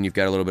Booty and you've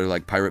got a little bit of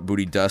like pirate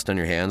booty dust on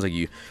your hands, like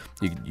you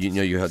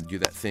have to do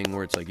that thing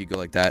where it's like you go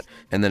like that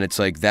and then it's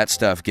like that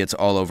stuff gets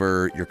all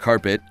over your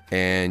carpet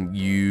and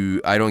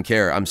I don't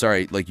care, I'm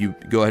sorry, like you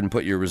go ahead and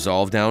put your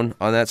Resolve down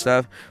on that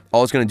stuff.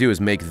 All it's going to do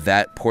is make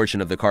that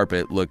portion of the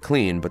carpet look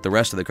clean, but the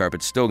rest of the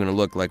carpet's still going to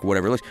look like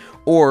whatever it looks,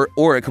 or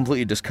it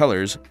completely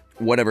discolors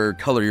whatever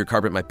color your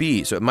carpet might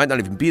be. So it might not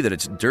even be that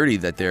it's dirty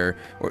right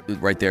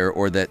there,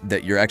 or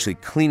that you're actually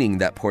cleaning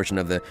that portion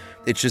of the.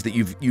 It's just that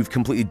you've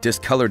completely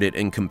discolored it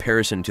in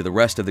comparison to the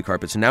rest of the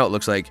carpet. So now it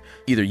looks like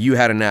either you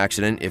had an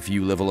accident if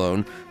you live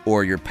alone,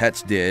 or your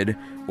pets did,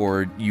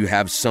 or you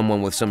have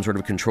someone with some sort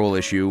of control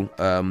issue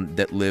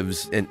that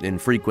lives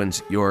and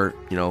frequents your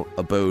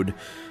abode.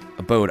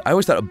 I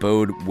always thought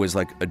abode was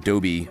like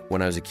Adobe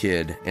when I was a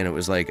kid, and I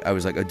was like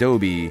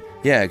Adobe,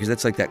 yeah, because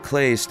that's like that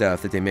clay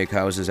stuff that they make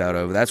houses out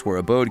of. That's where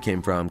abode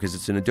came from, because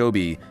it's an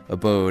Adobe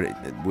abode,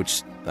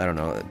 which I don't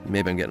know.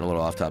 Maybe I'm getting a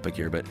little off topic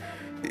here, but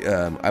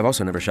I've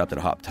also never shopped at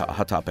a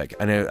Hot Topic.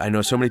 I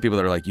know so many people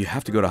that are like, you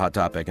have to go to Hot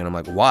Topic, and I'm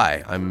like,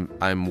 why?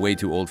 I'm way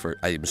too old for.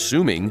 I'm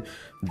assuming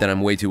that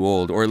I'm way too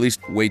old, or at least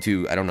way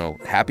too, I don't know,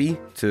 happy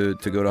to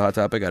go to Hot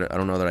Topic. I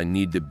don't know that I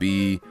need to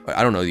be.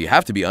 I don't know that you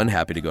have to be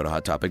unhappy to go to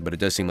Hot Topic, but it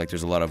does seem like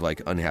there's a lot of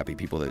like unhappy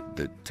people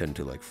that tend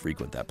to like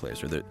frequent that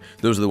place, or that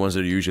those are the ones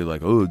that are usually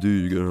like, oh,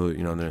 dude, you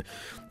gotta,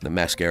 the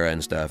mascara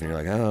and stuff, and you're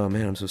like, oh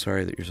man, I'm so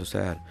sorry that you're so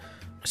sad.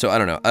 So I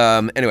don't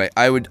know. Anyway,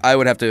 I would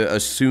have to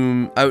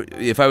assume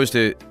if I was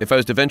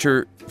to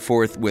venture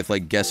forth with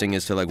like guessing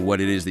as to like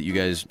what it is that you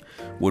guys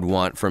would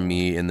want from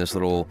me in this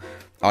little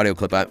audio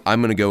clip,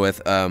 I'm gonna go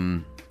with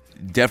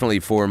definitely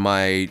for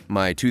my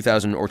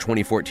 2000 or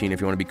 2014, if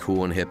you want to be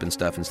cool and hip and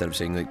stuff, instead of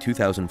saying like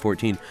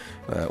 2014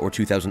 or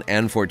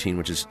 2014,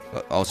 which is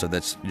also,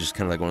 that's just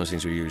kind of like one of those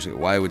things where you're just like,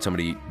 why would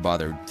somebody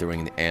bother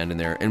throwing the and in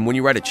there? And when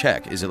you write a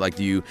check, is it like,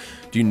 do you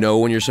know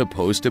when you're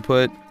supposed to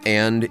put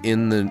and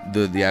in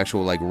the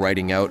actual like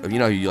writing out of, you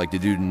know, you like to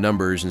do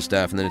numbers and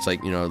stuff, and then it's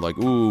like, you know, like,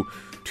 ooh,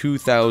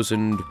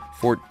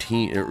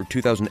 2014 or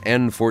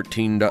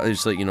 2014,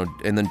 it's like, you know,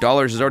 and then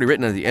dollars is already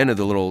written at the end of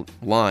the little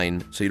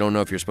line, so you don't know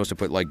if you're supposed to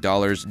put like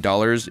dollars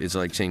is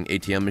like saying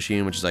ATM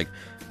machine, which is like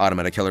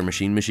automatic teller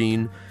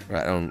machine.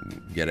 I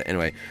don't get it.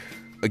 Anyway,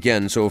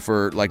 again, so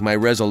for like my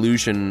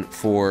resolution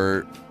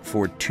for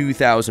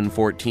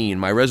 2014,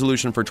 my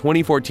resolution for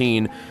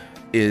 2014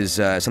 is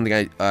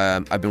something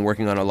I've been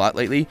working on a lot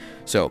lately.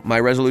 So my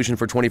resolution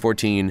for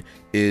 2014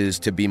 is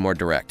to be more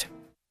direct.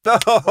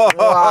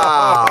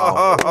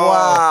 Wow.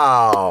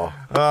 Wow.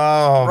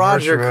 Oh,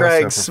 Roger virtuoso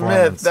Craig Smith,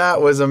 performance. that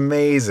was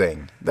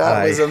amazing.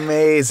 That was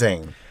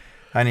amazing.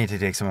 I need to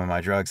take some of my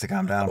drugs to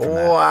calm down from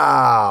that.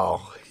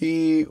 Wow.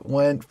 He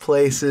went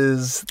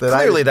places that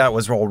Clearly that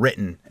was all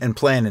written and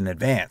planned in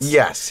advance.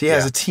 Yes, he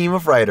has Yeah. a team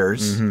of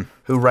writers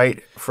who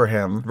write for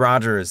him.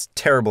 Roger is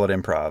terrible at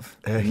improv.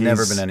 He's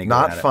Never been any good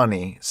not at it.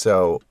 funny,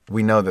 so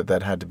we know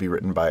that had to be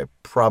written by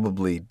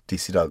probably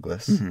DC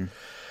Douglas.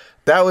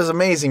 That was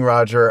amazing,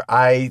 Roger.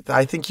 I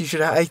think he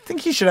should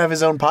have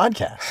his own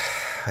podcast.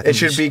 It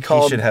should be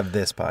called He should have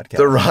this podcast.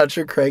 The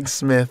Roger Craig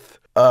Smith.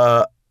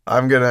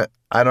 I'm gonna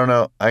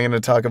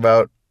talk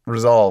about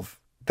Resolve.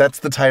 That's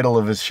the title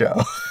of his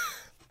show.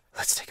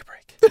 Let's take a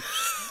break.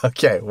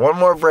 Okay, one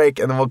more break,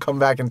 and then we'll come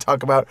back and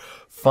talk about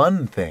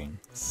fun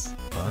things.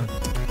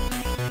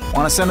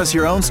 Want to send us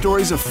your own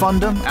stories of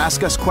fundom,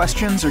 ask us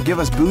questions, or give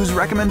us booze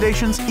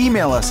recommendations?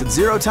 Email us at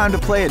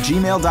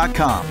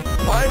zerotimetoplay@gmail.com.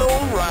 Final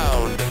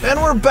round. And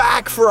we're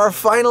back for our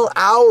final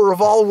hour of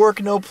All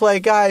Work, No Play.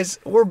 Guys,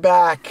 we're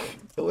back.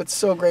 It's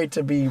so great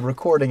to be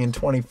recording in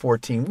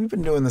 2014. We've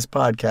been doing this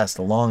podcast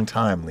a long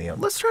time, Liam.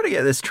 Let's try to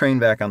get this train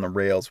back on the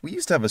rails. We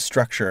used to have a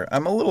structure.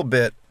 I'm a little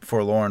bit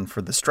forlorn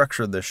for the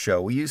structure of this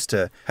show. We used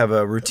to have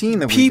a routine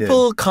that we did.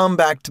 People come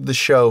back to the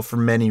show for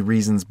many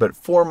reasons, but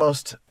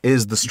foremost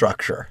is the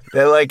structure.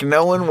 They like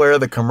knowing where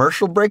the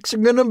commercial breaks are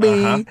going to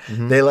be.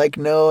 They like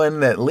knowing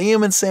that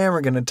Liam and Sam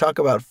are going to talk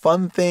about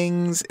fun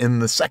things in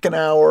the second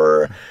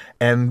hour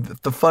and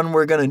the fun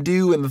we're going to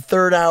do in the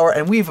third hour,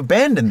 and we've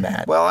abandoned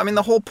that. Well, I mean,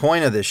 the whole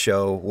point of this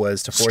show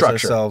was to force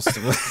Structure. ourselves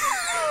to...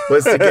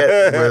 Was to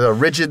get with a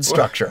rigid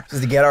structure. is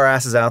to get our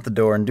asses out the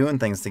door and doing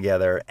things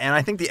together. And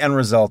I think the end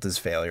result is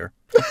failure.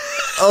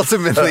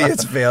 Ultimately,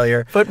 it's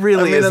failure. But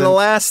really I mean, in isn't. the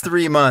last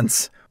 3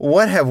 months,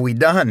 what have we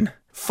done?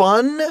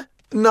 Fun,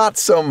 not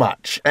so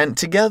much. And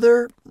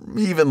together,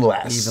 even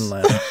less. Even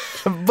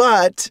less.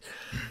 But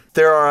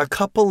there are a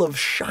couple of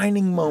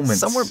shining moments.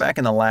 Somewhere back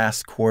in the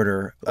last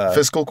quarter,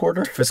 Fiscal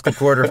quarter? fiscal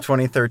quarter of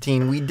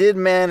 2013, we did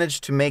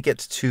manage to make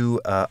it to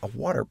a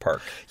water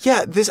park.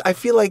 Yeah, I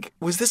feel like,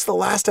 was this the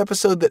last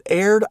episode that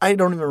aired? I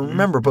don't even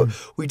remember, but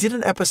we did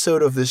an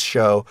episode of this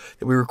show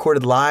that we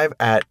recorded live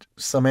at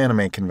some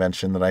anime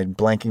convention that I'm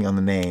blanking on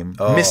the name.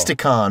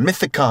 Mythicon.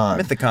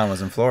 Mythicon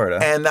was in Florida.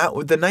 And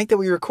the night that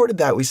we recorded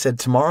that, we said,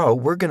 tomorrow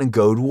we're going to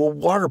go to a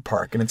water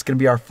park, and it's going to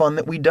be our fun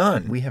that we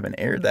done. We haven't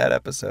aired that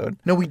episode.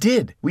 No, we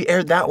did. We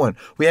aired that one.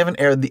 We haven't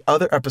aired the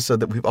other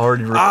episode that we've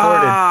already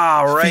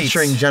recorded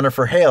featuring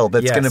Jennifer Hale.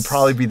 That's going to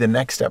probably be the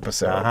next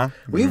episode.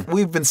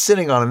 We've been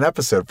sitting on an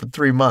episode for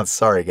 3 months.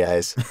 Sorry,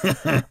 guys.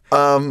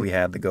 We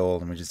had the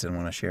gold and we just didn't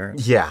want to share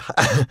it. Yeah.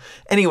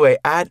 Anyway,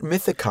 at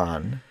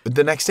Mythicon,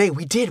 the next day,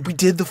 we did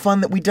the fun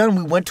that we done.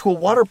 We went to a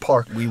water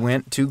park. We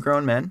went 2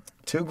 grown men.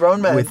 2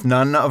 grown men. With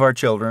none of our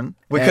children.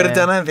 We could have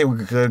done anything.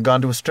 We could have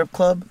gone to a strip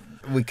club.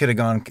 We could have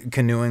gone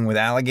canoeing with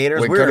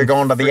alligators. We could have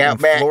gone to the freaking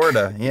Outback.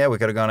 Florida. Yeah, we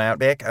could have gone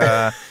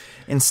Outback.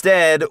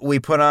 Instead, we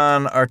put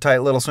on our tight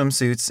little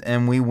swimsuits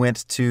and we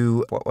went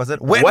to, what was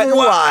it? Wet n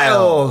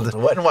Wild.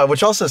 Wet n Wild,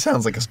 which also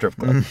sounds like a strip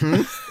club.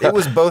 It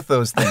was both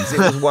those things. It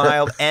was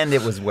wild and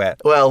it was wet.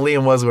 Well,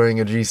 Liam was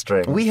wearing a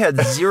G-string. We had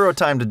 0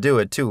 time to do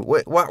it, too.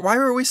 Why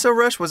were we so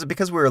rushed? Was it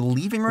because we were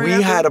leaving right We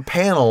after? had a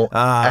panel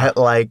at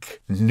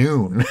like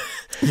noon.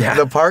 Yeah.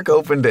 The park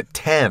opened at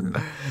 10.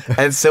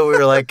 And so we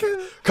were like,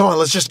 come on,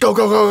 let's just go.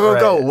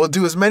 Right. We'll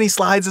do as many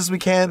slides as we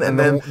can. And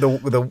then the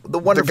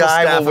wonderful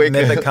guy staff will of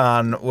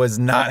Mythicon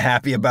was not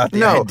happy about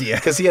the idea.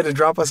 because he had to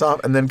drop us off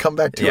and then come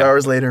back 2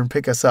 hours later and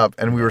pick us up.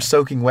 And we were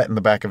soaking wet in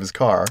the back of his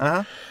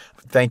car.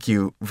 Thank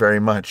you very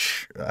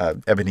much.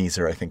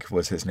 Ebenezer, I think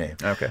was his name.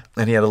 Okay.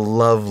 And he had a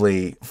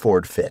lovely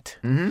Ford Fit.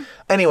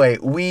 Anyway,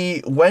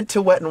 we went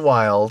to Wet n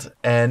Wild,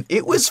 and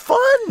it was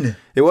fun.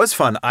 It was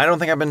fun. I don't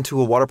think I've been to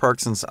a water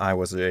park since I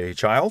was a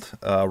child,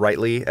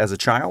 rightly as a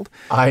child.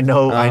 I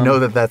know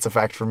that that's a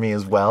fact for me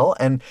as well.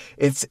 And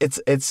it's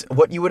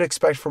what you would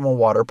expect from a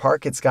water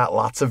park. It's got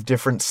lots of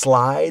different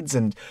slides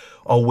and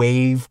a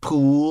wave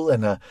pool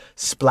and a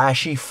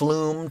splashy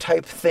flume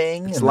type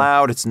thing. It's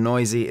loud, it's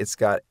noisy, it's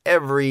got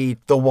every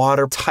The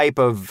water type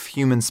of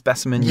human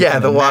specimen you Yeah,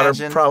 can the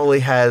imagine. water probably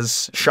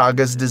has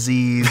Chagas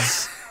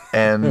disease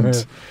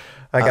and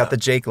I got the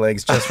Jake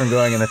legs just from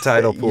going in the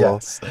tidal pool.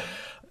 Yes.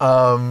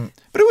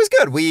 But it was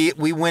good.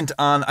 We went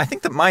on. I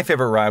think that my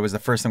favorite ride was the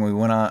first thing we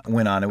went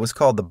on. It was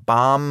called the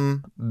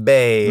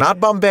Bombay. Not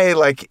Bombay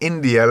like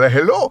India. Like,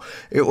 hello.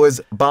 It was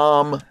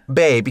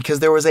Bombay because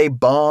there was a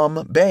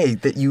bomb bay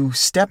that you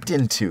stepped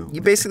into.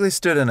 You basically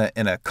stood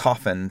in a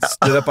coffin,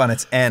 stood up on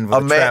its end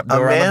with a trap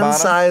door on the bottom. A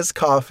man-sized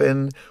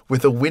coffin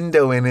with a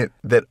window in it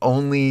that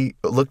only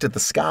looked at the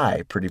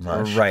sky, pretty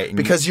much. Right.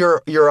 Because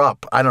you're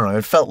up. I don't know.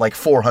 It felt like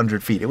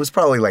 400 feet. It was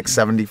probably like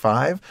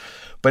 75.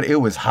 But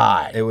it was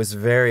high. It was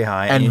very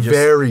high. And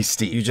very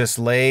steep. You just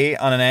lay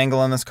on an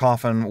angle in this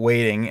coffin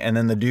waiting, and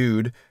then the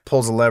dude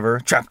pulls a lever,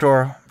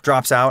 trapdoor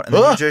drops out, and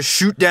then you just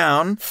shoot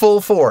down.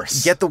 Full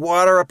force. Get the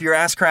water up your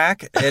ass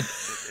crack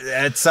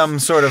at some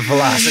sort of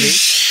velocity.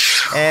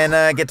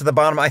 And get to the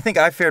bottom. I think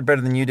I fared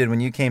better than you did. When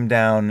you came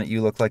down,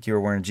 you looked like you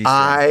were wearing a G-string.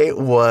 I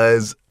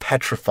was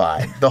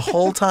petrified the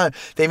whole time.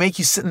 They make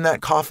you sit in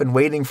that coffin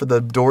waiting for the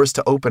doors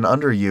to open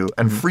under you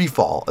and free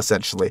fall,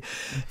 essentially.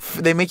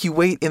 They make you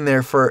wait in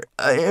there for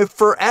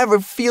forever.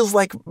 It feels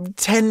like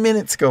 10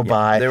 minutes go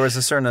by. There was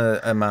a certain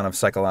amount of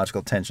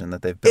psychological tension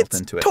that they've built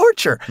into it.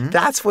 Torture.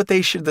 That's what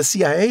they should, the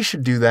CIA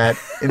should do that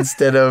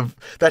instead of,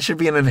 that should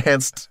be an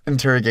enhanced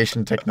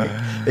interrogation technique.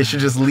 They should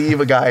just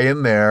leave a guy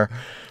in there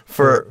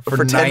for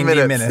 10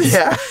 minutes.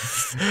 Yeah.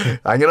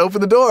 I'm going to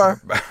open the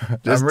door.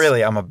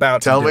 I'm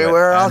about to tell me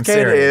where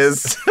Al-Qaeda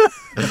is.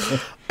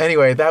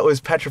 Anyway, that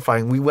was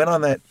petrifying. We went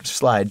on that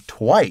slide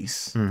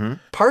twice,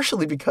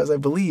 partially because I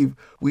believe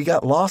we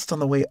got lost on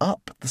the way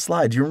up the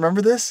slide. Do you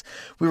remember this?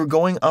 We were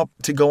going up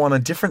to go on a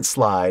different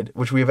slide,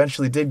 which we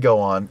eventually did go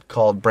on,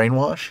 called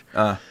Brainwash.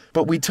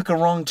 But we took a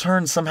wrong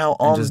turn somehow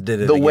on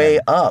the way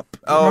up.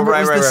 Oh, remember,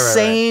 right, it was the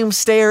same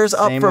stairs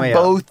up for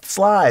both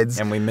slides.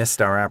 And we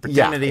missed our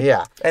opportunity.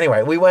 Yeah.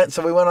 Anyway, we went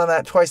on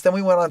that twice. Then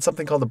we went on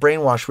something called the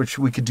Brainwash, which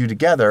we could do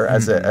together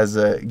as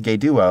a gay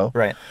duo.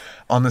 Right.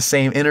 On the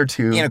same inner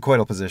tube. In a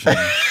coital position.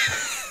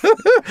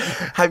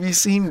 Have you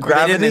seen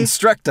Gravity? They didn't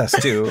instruct us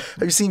to.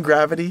 Have you seen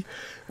Gravity?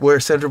 Where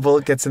Sandra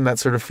Bullock gets in that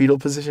sort of fetal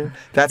position?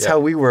 That's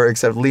how we were,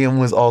 except Liam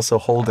was also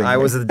holding me. I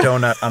was the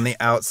donut on the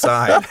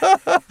outside.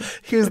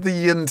 He was the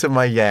yin to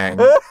my yang.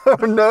 Oh,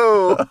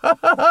 no.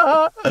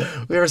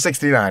 We were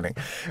 69ing,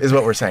 is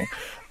what we're saying.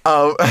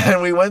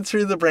 And we went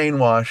through the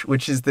Brainwash,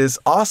 which is this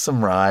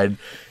awesome ride.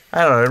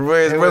 I don't know.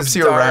 It whips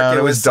you around.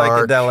 It was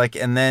dark. Psychedelic.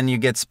 And then you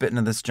get spit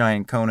into this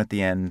giant cone at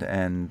the end,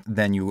 and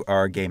then you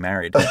are gay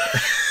married.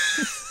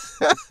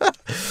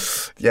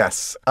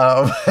 Yes.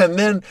 And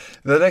then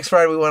the next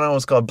ride we went on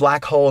was called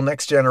Black Hole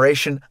Next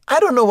Generation. I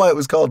don't know why it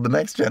was called the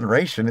Next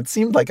Generation. It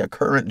seemed like a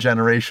current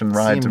generation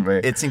ride to me.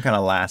 It seemed kind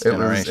of last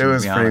generation. It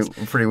was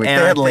pretty weak. They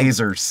had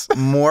lasers.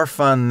 More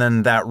fun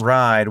than that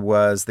ride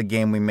was the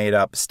game we made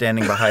up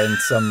standing behind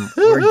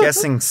we're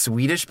guessing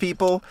Swedish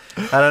people.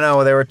 I don't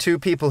know. There were two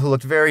people who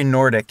looked very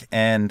Nordic.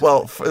 And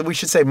well, we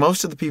should say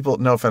most of the people,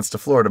 no offense to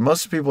Florida,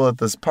 most of the people at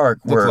this park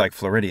looked like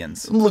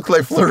Floridians.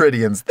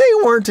 They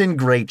weren't in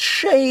great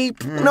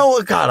shape.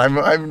 No, God,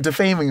 I'm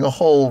defaming a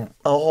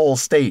whole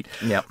state.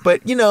 Yep.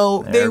 But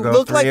they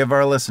look like of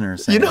our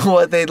listeners. You know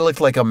what? They look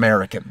like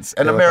Americans,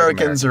 and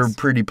Americans are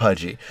pretty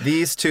pudgy.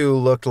 These two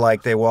looked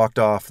like they walked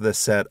off the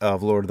set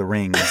of Lord of the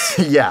Rings.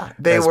 Yeah,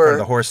 they were part of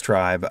the horse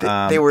tribe.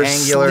 They were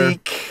angular,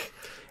 sleek.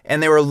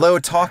 And they were low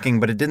talking,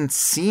 but it didn't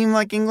seem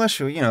like English.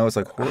 It was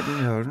like It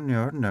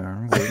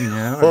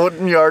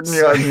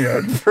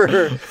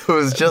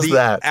was just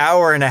the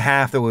hour and a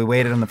half that we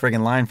waited on the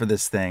friggin' line for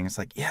this thing. It's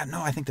like,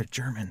 I think they're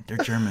German. They're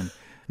German.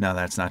 No,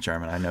 that's not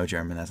German. I know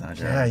German. That's not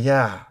German.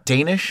 Yeah.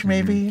 Danish,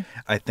 maybe?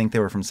 I think they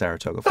were from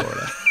Saratoga,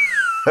 Florida.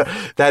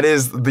 That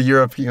is the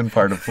European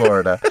part of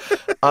Florida.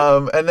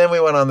 And then we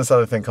went on this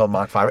other thing called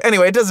Mach 5.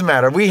 Anyway, it doesn't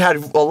matter. We had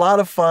a lot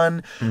of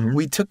fun.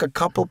 We took a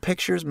couple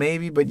pictures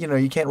maybe, but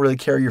you can't really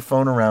carry your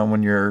phone around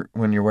when you're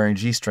wearing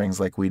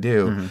G-strings like we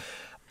do.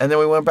 And then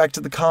we went back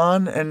to the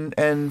con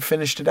and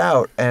finished it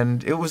out.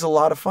 And it was a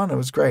lot of fun. It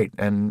was great.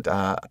 And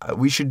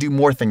we should do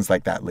more things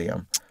like that,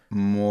 Liam.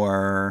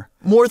 More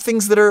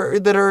things that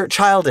are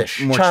childish,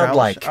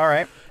 childlike. All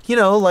right.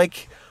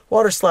 Like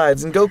water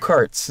slides and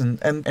go-karts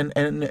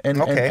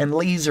and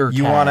laser tags.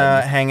 You want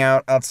to hang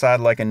out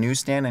outside like a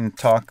newsstand and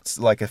talk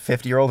like a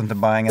 50-year-old into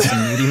buying us some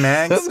nudie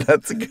mags?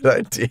 That's a good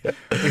idea.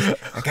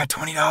 I got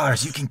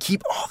 $20. You can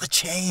keep all the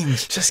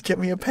change. Just get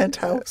me a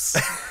penthouse.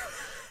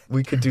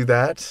 We could do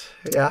that.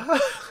 Yeah.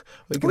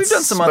 We've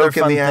done some other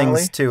fun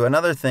things, too.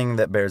 Another thing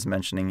that bears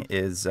mentioning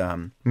is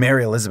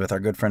Mary Elizabeth, our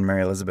good friend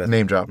Mary Elizabeth.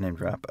 Name drop.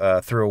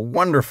 Threw a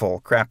wonderful,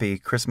 crappy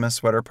Christmas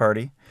sweater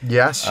party.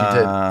 Yes, she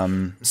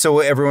did. So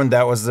everyone,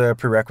 that was the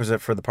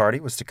prerequisite for the party,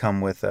 was to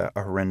come with a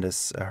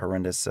horrendous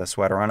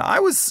sweater on. I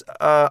was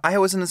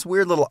in this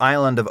weird little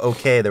island of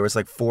okay. There was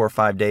like 4 or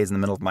 5 days in the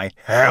middle of my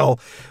hell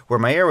where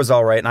my hair was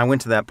all right, and I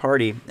went to that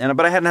party,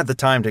 but I hadn't had the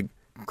time to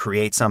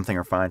create something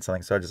or find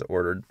something, so I just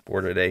ordered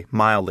a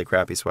mildly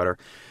crappy sweater.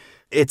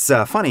 It's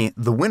funny.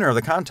 The winner of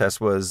the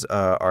contest was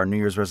our New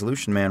Year's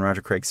resolution man,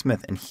 Roger Craig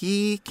Smith, and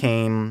he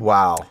came.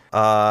 Wow.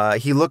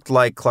 He looked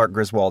like Clark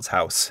Griswold's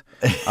house.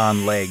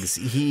 on legs.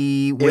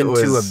 He went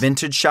to a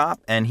vintage shop,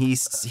 and he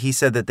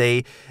said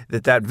that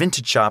that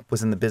vintage shop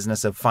was in the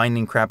business of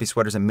finding crappy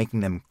sweaters and making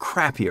them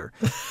crappier,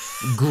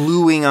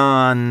 gluing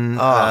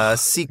on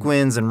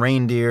sequins and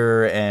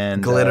reindeer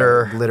and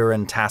glitter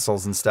and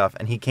tassels and stuff.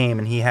 And he came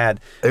and he had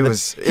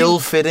was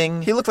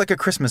ill-fitting. He looked like a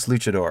Christmas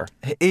luchador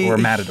or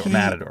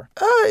matador.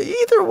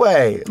 Either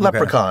way,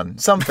 leprechaun,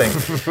 something.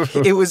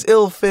 It was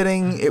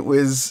ill-fitting.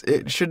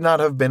 It should not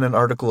have been an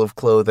article of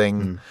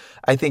clothing.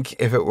 I think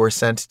if it were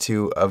sent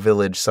to a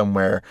village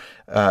somewhere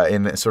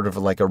in sort of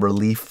like a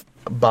relief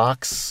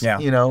box,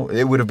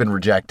 it would have been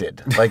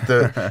rejected. Like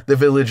the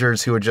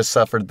villagers who had just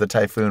suffered the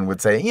typhoon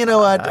would say, you know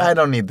what, I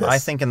don't need this. I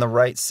think in the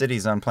right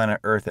cities on planet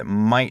Earth, it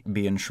might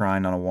be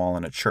enshrined on a wall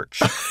in a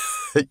church.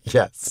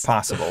 Yes. It's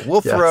possible.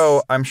 We'll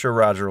throw, I'm sure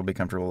Roger will be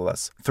comfortable with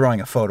us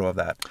throwing a photo of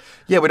that.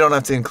 Yeah, we don't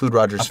have to include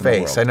Roger's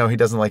face. I know he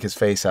doesn't like his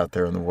face out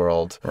there in the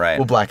world. Right.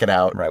 We'll black it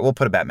out. Right. We'll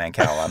put a Batman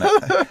cowl on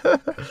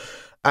it.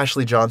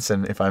 Ashley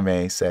Johnson, if I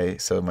may say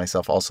so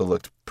myself, also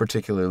looked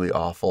particularly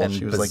awful. And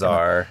she was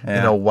bizarre.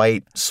 In a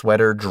white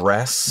sweater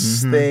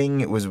dress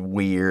thing. It was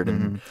weird.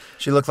 And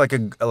she looked like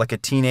a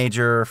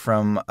teenager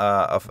from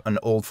an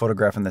old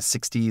photograph in the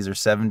 60s or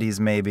 70s,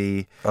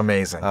 maybe.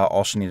 Amazing.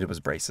 All she needed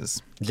was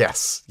braces.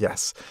 Yes.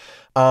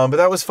 But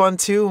that was fun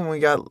too, and we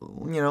got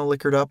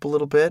liquored up a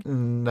little bit,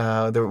 and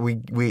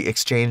we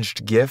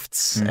exchanged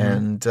gifts.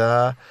 And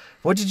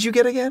what did you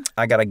get again?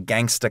 I got a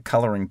gangsta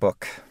coloring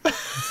book.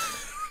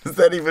 What does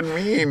that even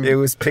mean? It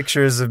was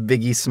pictures of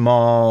Biggie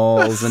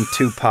Smalls and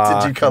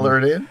Tupac. Did you color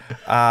it in?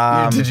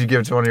 Did you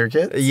give it to one of your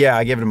kids? Yeah,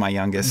 I gave it to my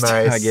youngest.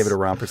 Nice. I gave it a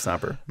romper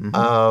stomper.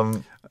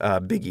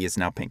 Biggie is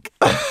now pink.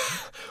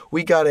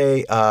 We got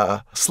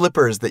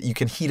slippers that you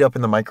can heat up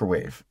in the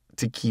microwave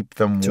to keep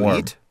them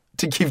warm.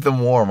 To keep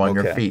them warm on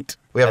your feet.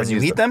 We haven't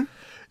used them?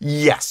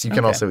 Yes, you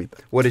can also eat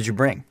them. What did you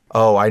bring?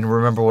 Oh, I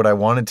remember what I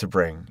wanted to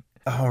bring.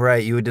 Oh,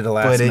 right. You did a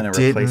last-minute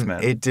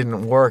replacement. It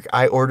didn't work.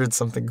 I ordered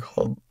something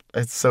called,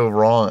 it's so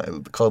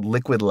wrong, called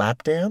Liquid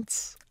Lap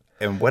Dance.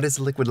 And what is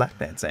Liquid Lap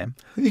Dance, Sam?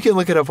 You can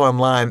look it up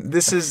online.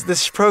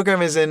 This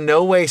program is in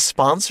no way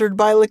sponsored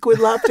by Liquid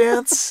Lap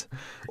Dance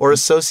or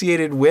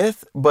associated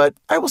with, but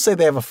I will say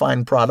they have a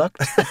fine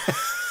product.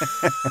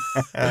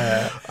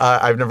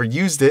 I've never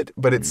used it,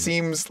 but it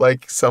seems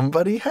like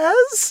somebody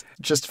has.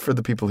 Just for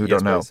the people who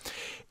don't know. Please.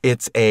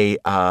 It's a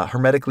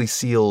hermetically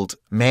sealed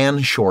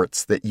man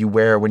shorts that you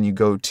wear when you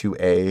go to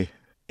a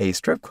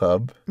strip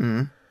club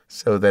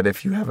so that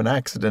if you have an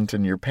accident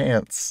in your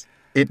pants,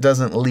 it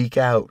doesn't leak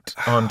out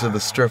onto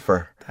the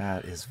stripper.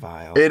 That is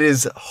vile. It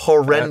is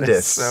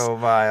horrendous. That is so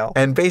vile.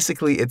 And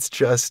basically it's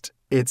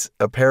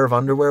a pair of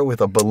underwear with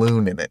a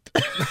balloon in it.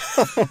 I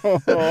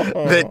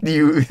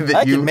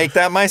can make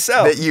that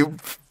myself. That you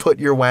put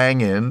your wang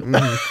in.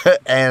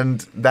 And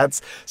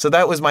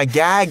that was my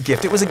gag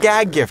gift. It was a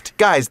gag gift.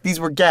 Guys, these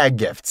were gag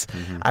gifts.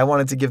 I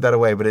wanted to give that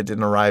away, but it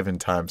didn't arrive in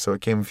time. So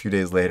it came a few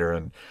days later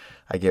and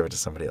I gave it to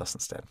somebody else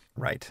instead.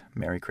 Right.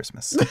 Merry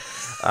Christmas.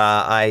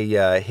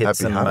 I hit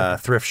some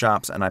thrift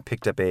shops and I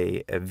picked up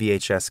a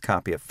VHS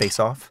copy of Face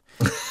Off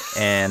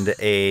and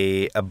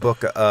a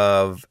book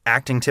of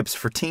acting tips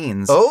for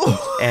teens.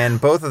 Oh. And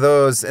both of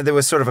those, there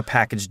was sort of a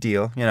package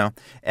deal,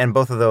 and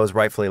both of those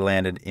rightfully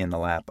landed in the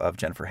lap of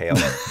Jennifer Hale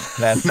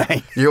that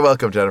night. You're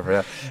welcome, Jennifer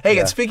Hale. Hey,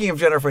 and speaking of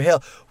Jennifer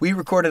Hale, we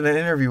recorded an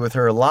interview with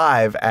her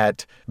live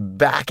at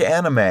Back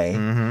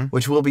Anime,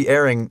 which will be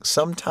airing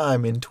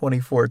sometime in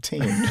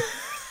 2014.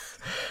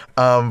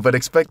 But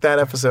expect that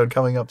episode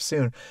coming up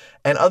soon.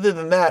 And other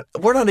than that,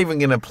 we're not even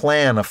going to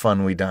plan a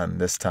Fun We Done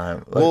this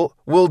time.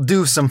 We'll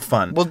do some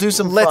fun.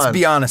 Let's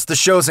be honest. The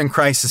show's in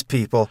crisis,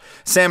 people.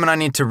 Sam and I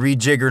need to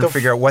rejigger and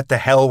figure out what the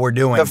hell we're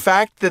doing. The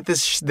fact that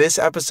this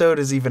episode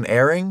is even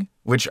airing,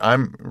 which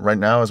I'm, right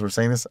now as we're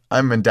saying this,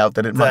 I'm in doubt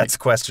that it might. That's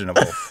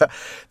questionable.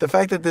 The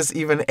fact that this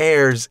even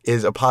airs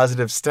is a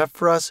positive step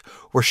for us.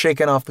 We're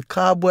shaking off the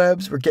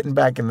cobwebs. We're getting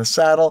back in the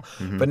saddle.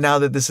 But now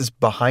that this is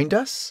behind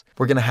us,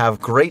 we're going to have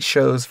great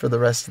shows for the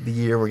rest of the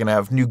year. We're going to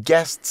have new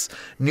guests,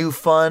 new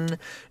fun,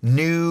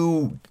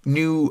 new,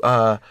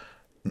 I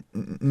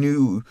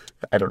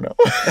don't know.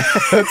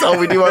 That's all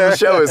we do on the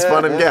show is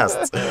fun and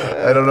guests.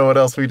 I don't know what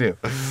else we do.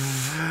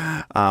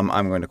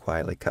 I'm going to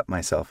quietly cut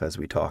myself as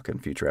we talk in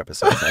future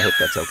episodes. I hope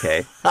that's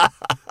okay.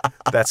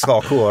 That's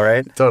all cool,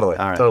 right? Totally.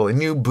 All right. Totally.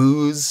 New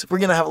booze. We're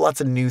going to have lots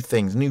of new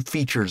things, new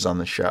features on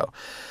the show.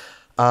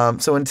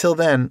 So until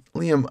then,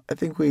 Liam, I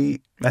think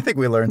we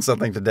learned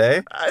something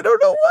today. I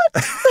don't know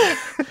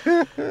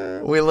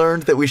what. We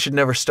learned that we should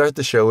never start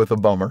the show with a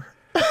bummer.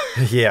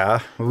 Yeah,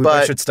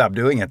 we should stop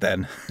doing it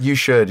then. You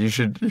should. You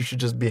should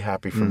just be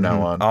happy from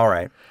now on. All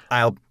right.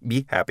 I'll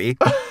be happy.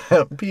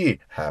 Be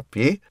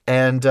happy.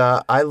 And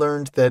I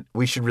learned that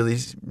we should really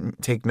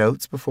take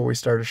notes before we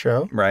start a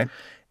show. Right.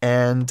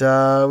 And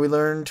we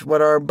learned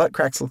what our butt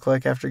cracks look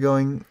like after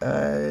going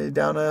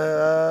down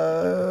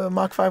a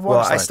Mach 5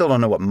 water slide. I still don't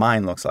know what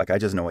mine looks like. I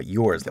just know what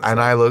yours looks like. And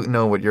I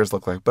know what yours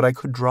look like. But I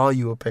could draw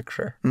you a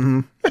picture.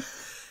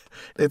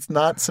 It's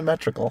not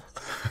symmetrical.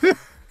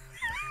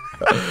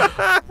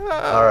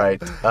 All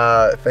right.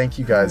 Thank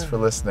you guys for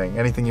listening.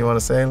 Anything you want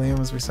to say, Liam,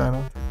 as we sign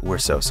off? We're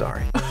so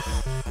sorry.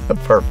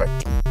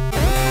 Perfect.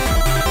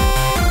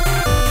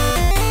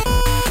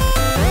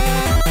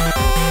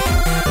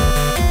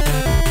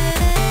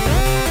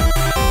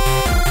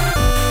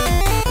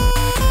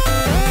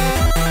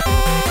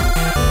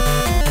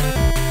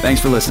 Thanks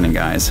for listening,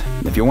 guys.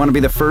 If you want to be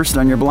the first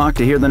on your block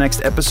to hear the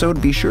next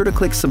episode, be sure to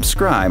click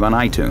subscribe on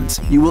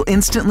iTunes. You will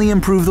instantly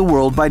improve the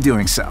world by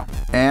doing so.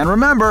 And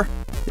remember,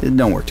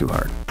 Don't work too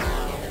hard.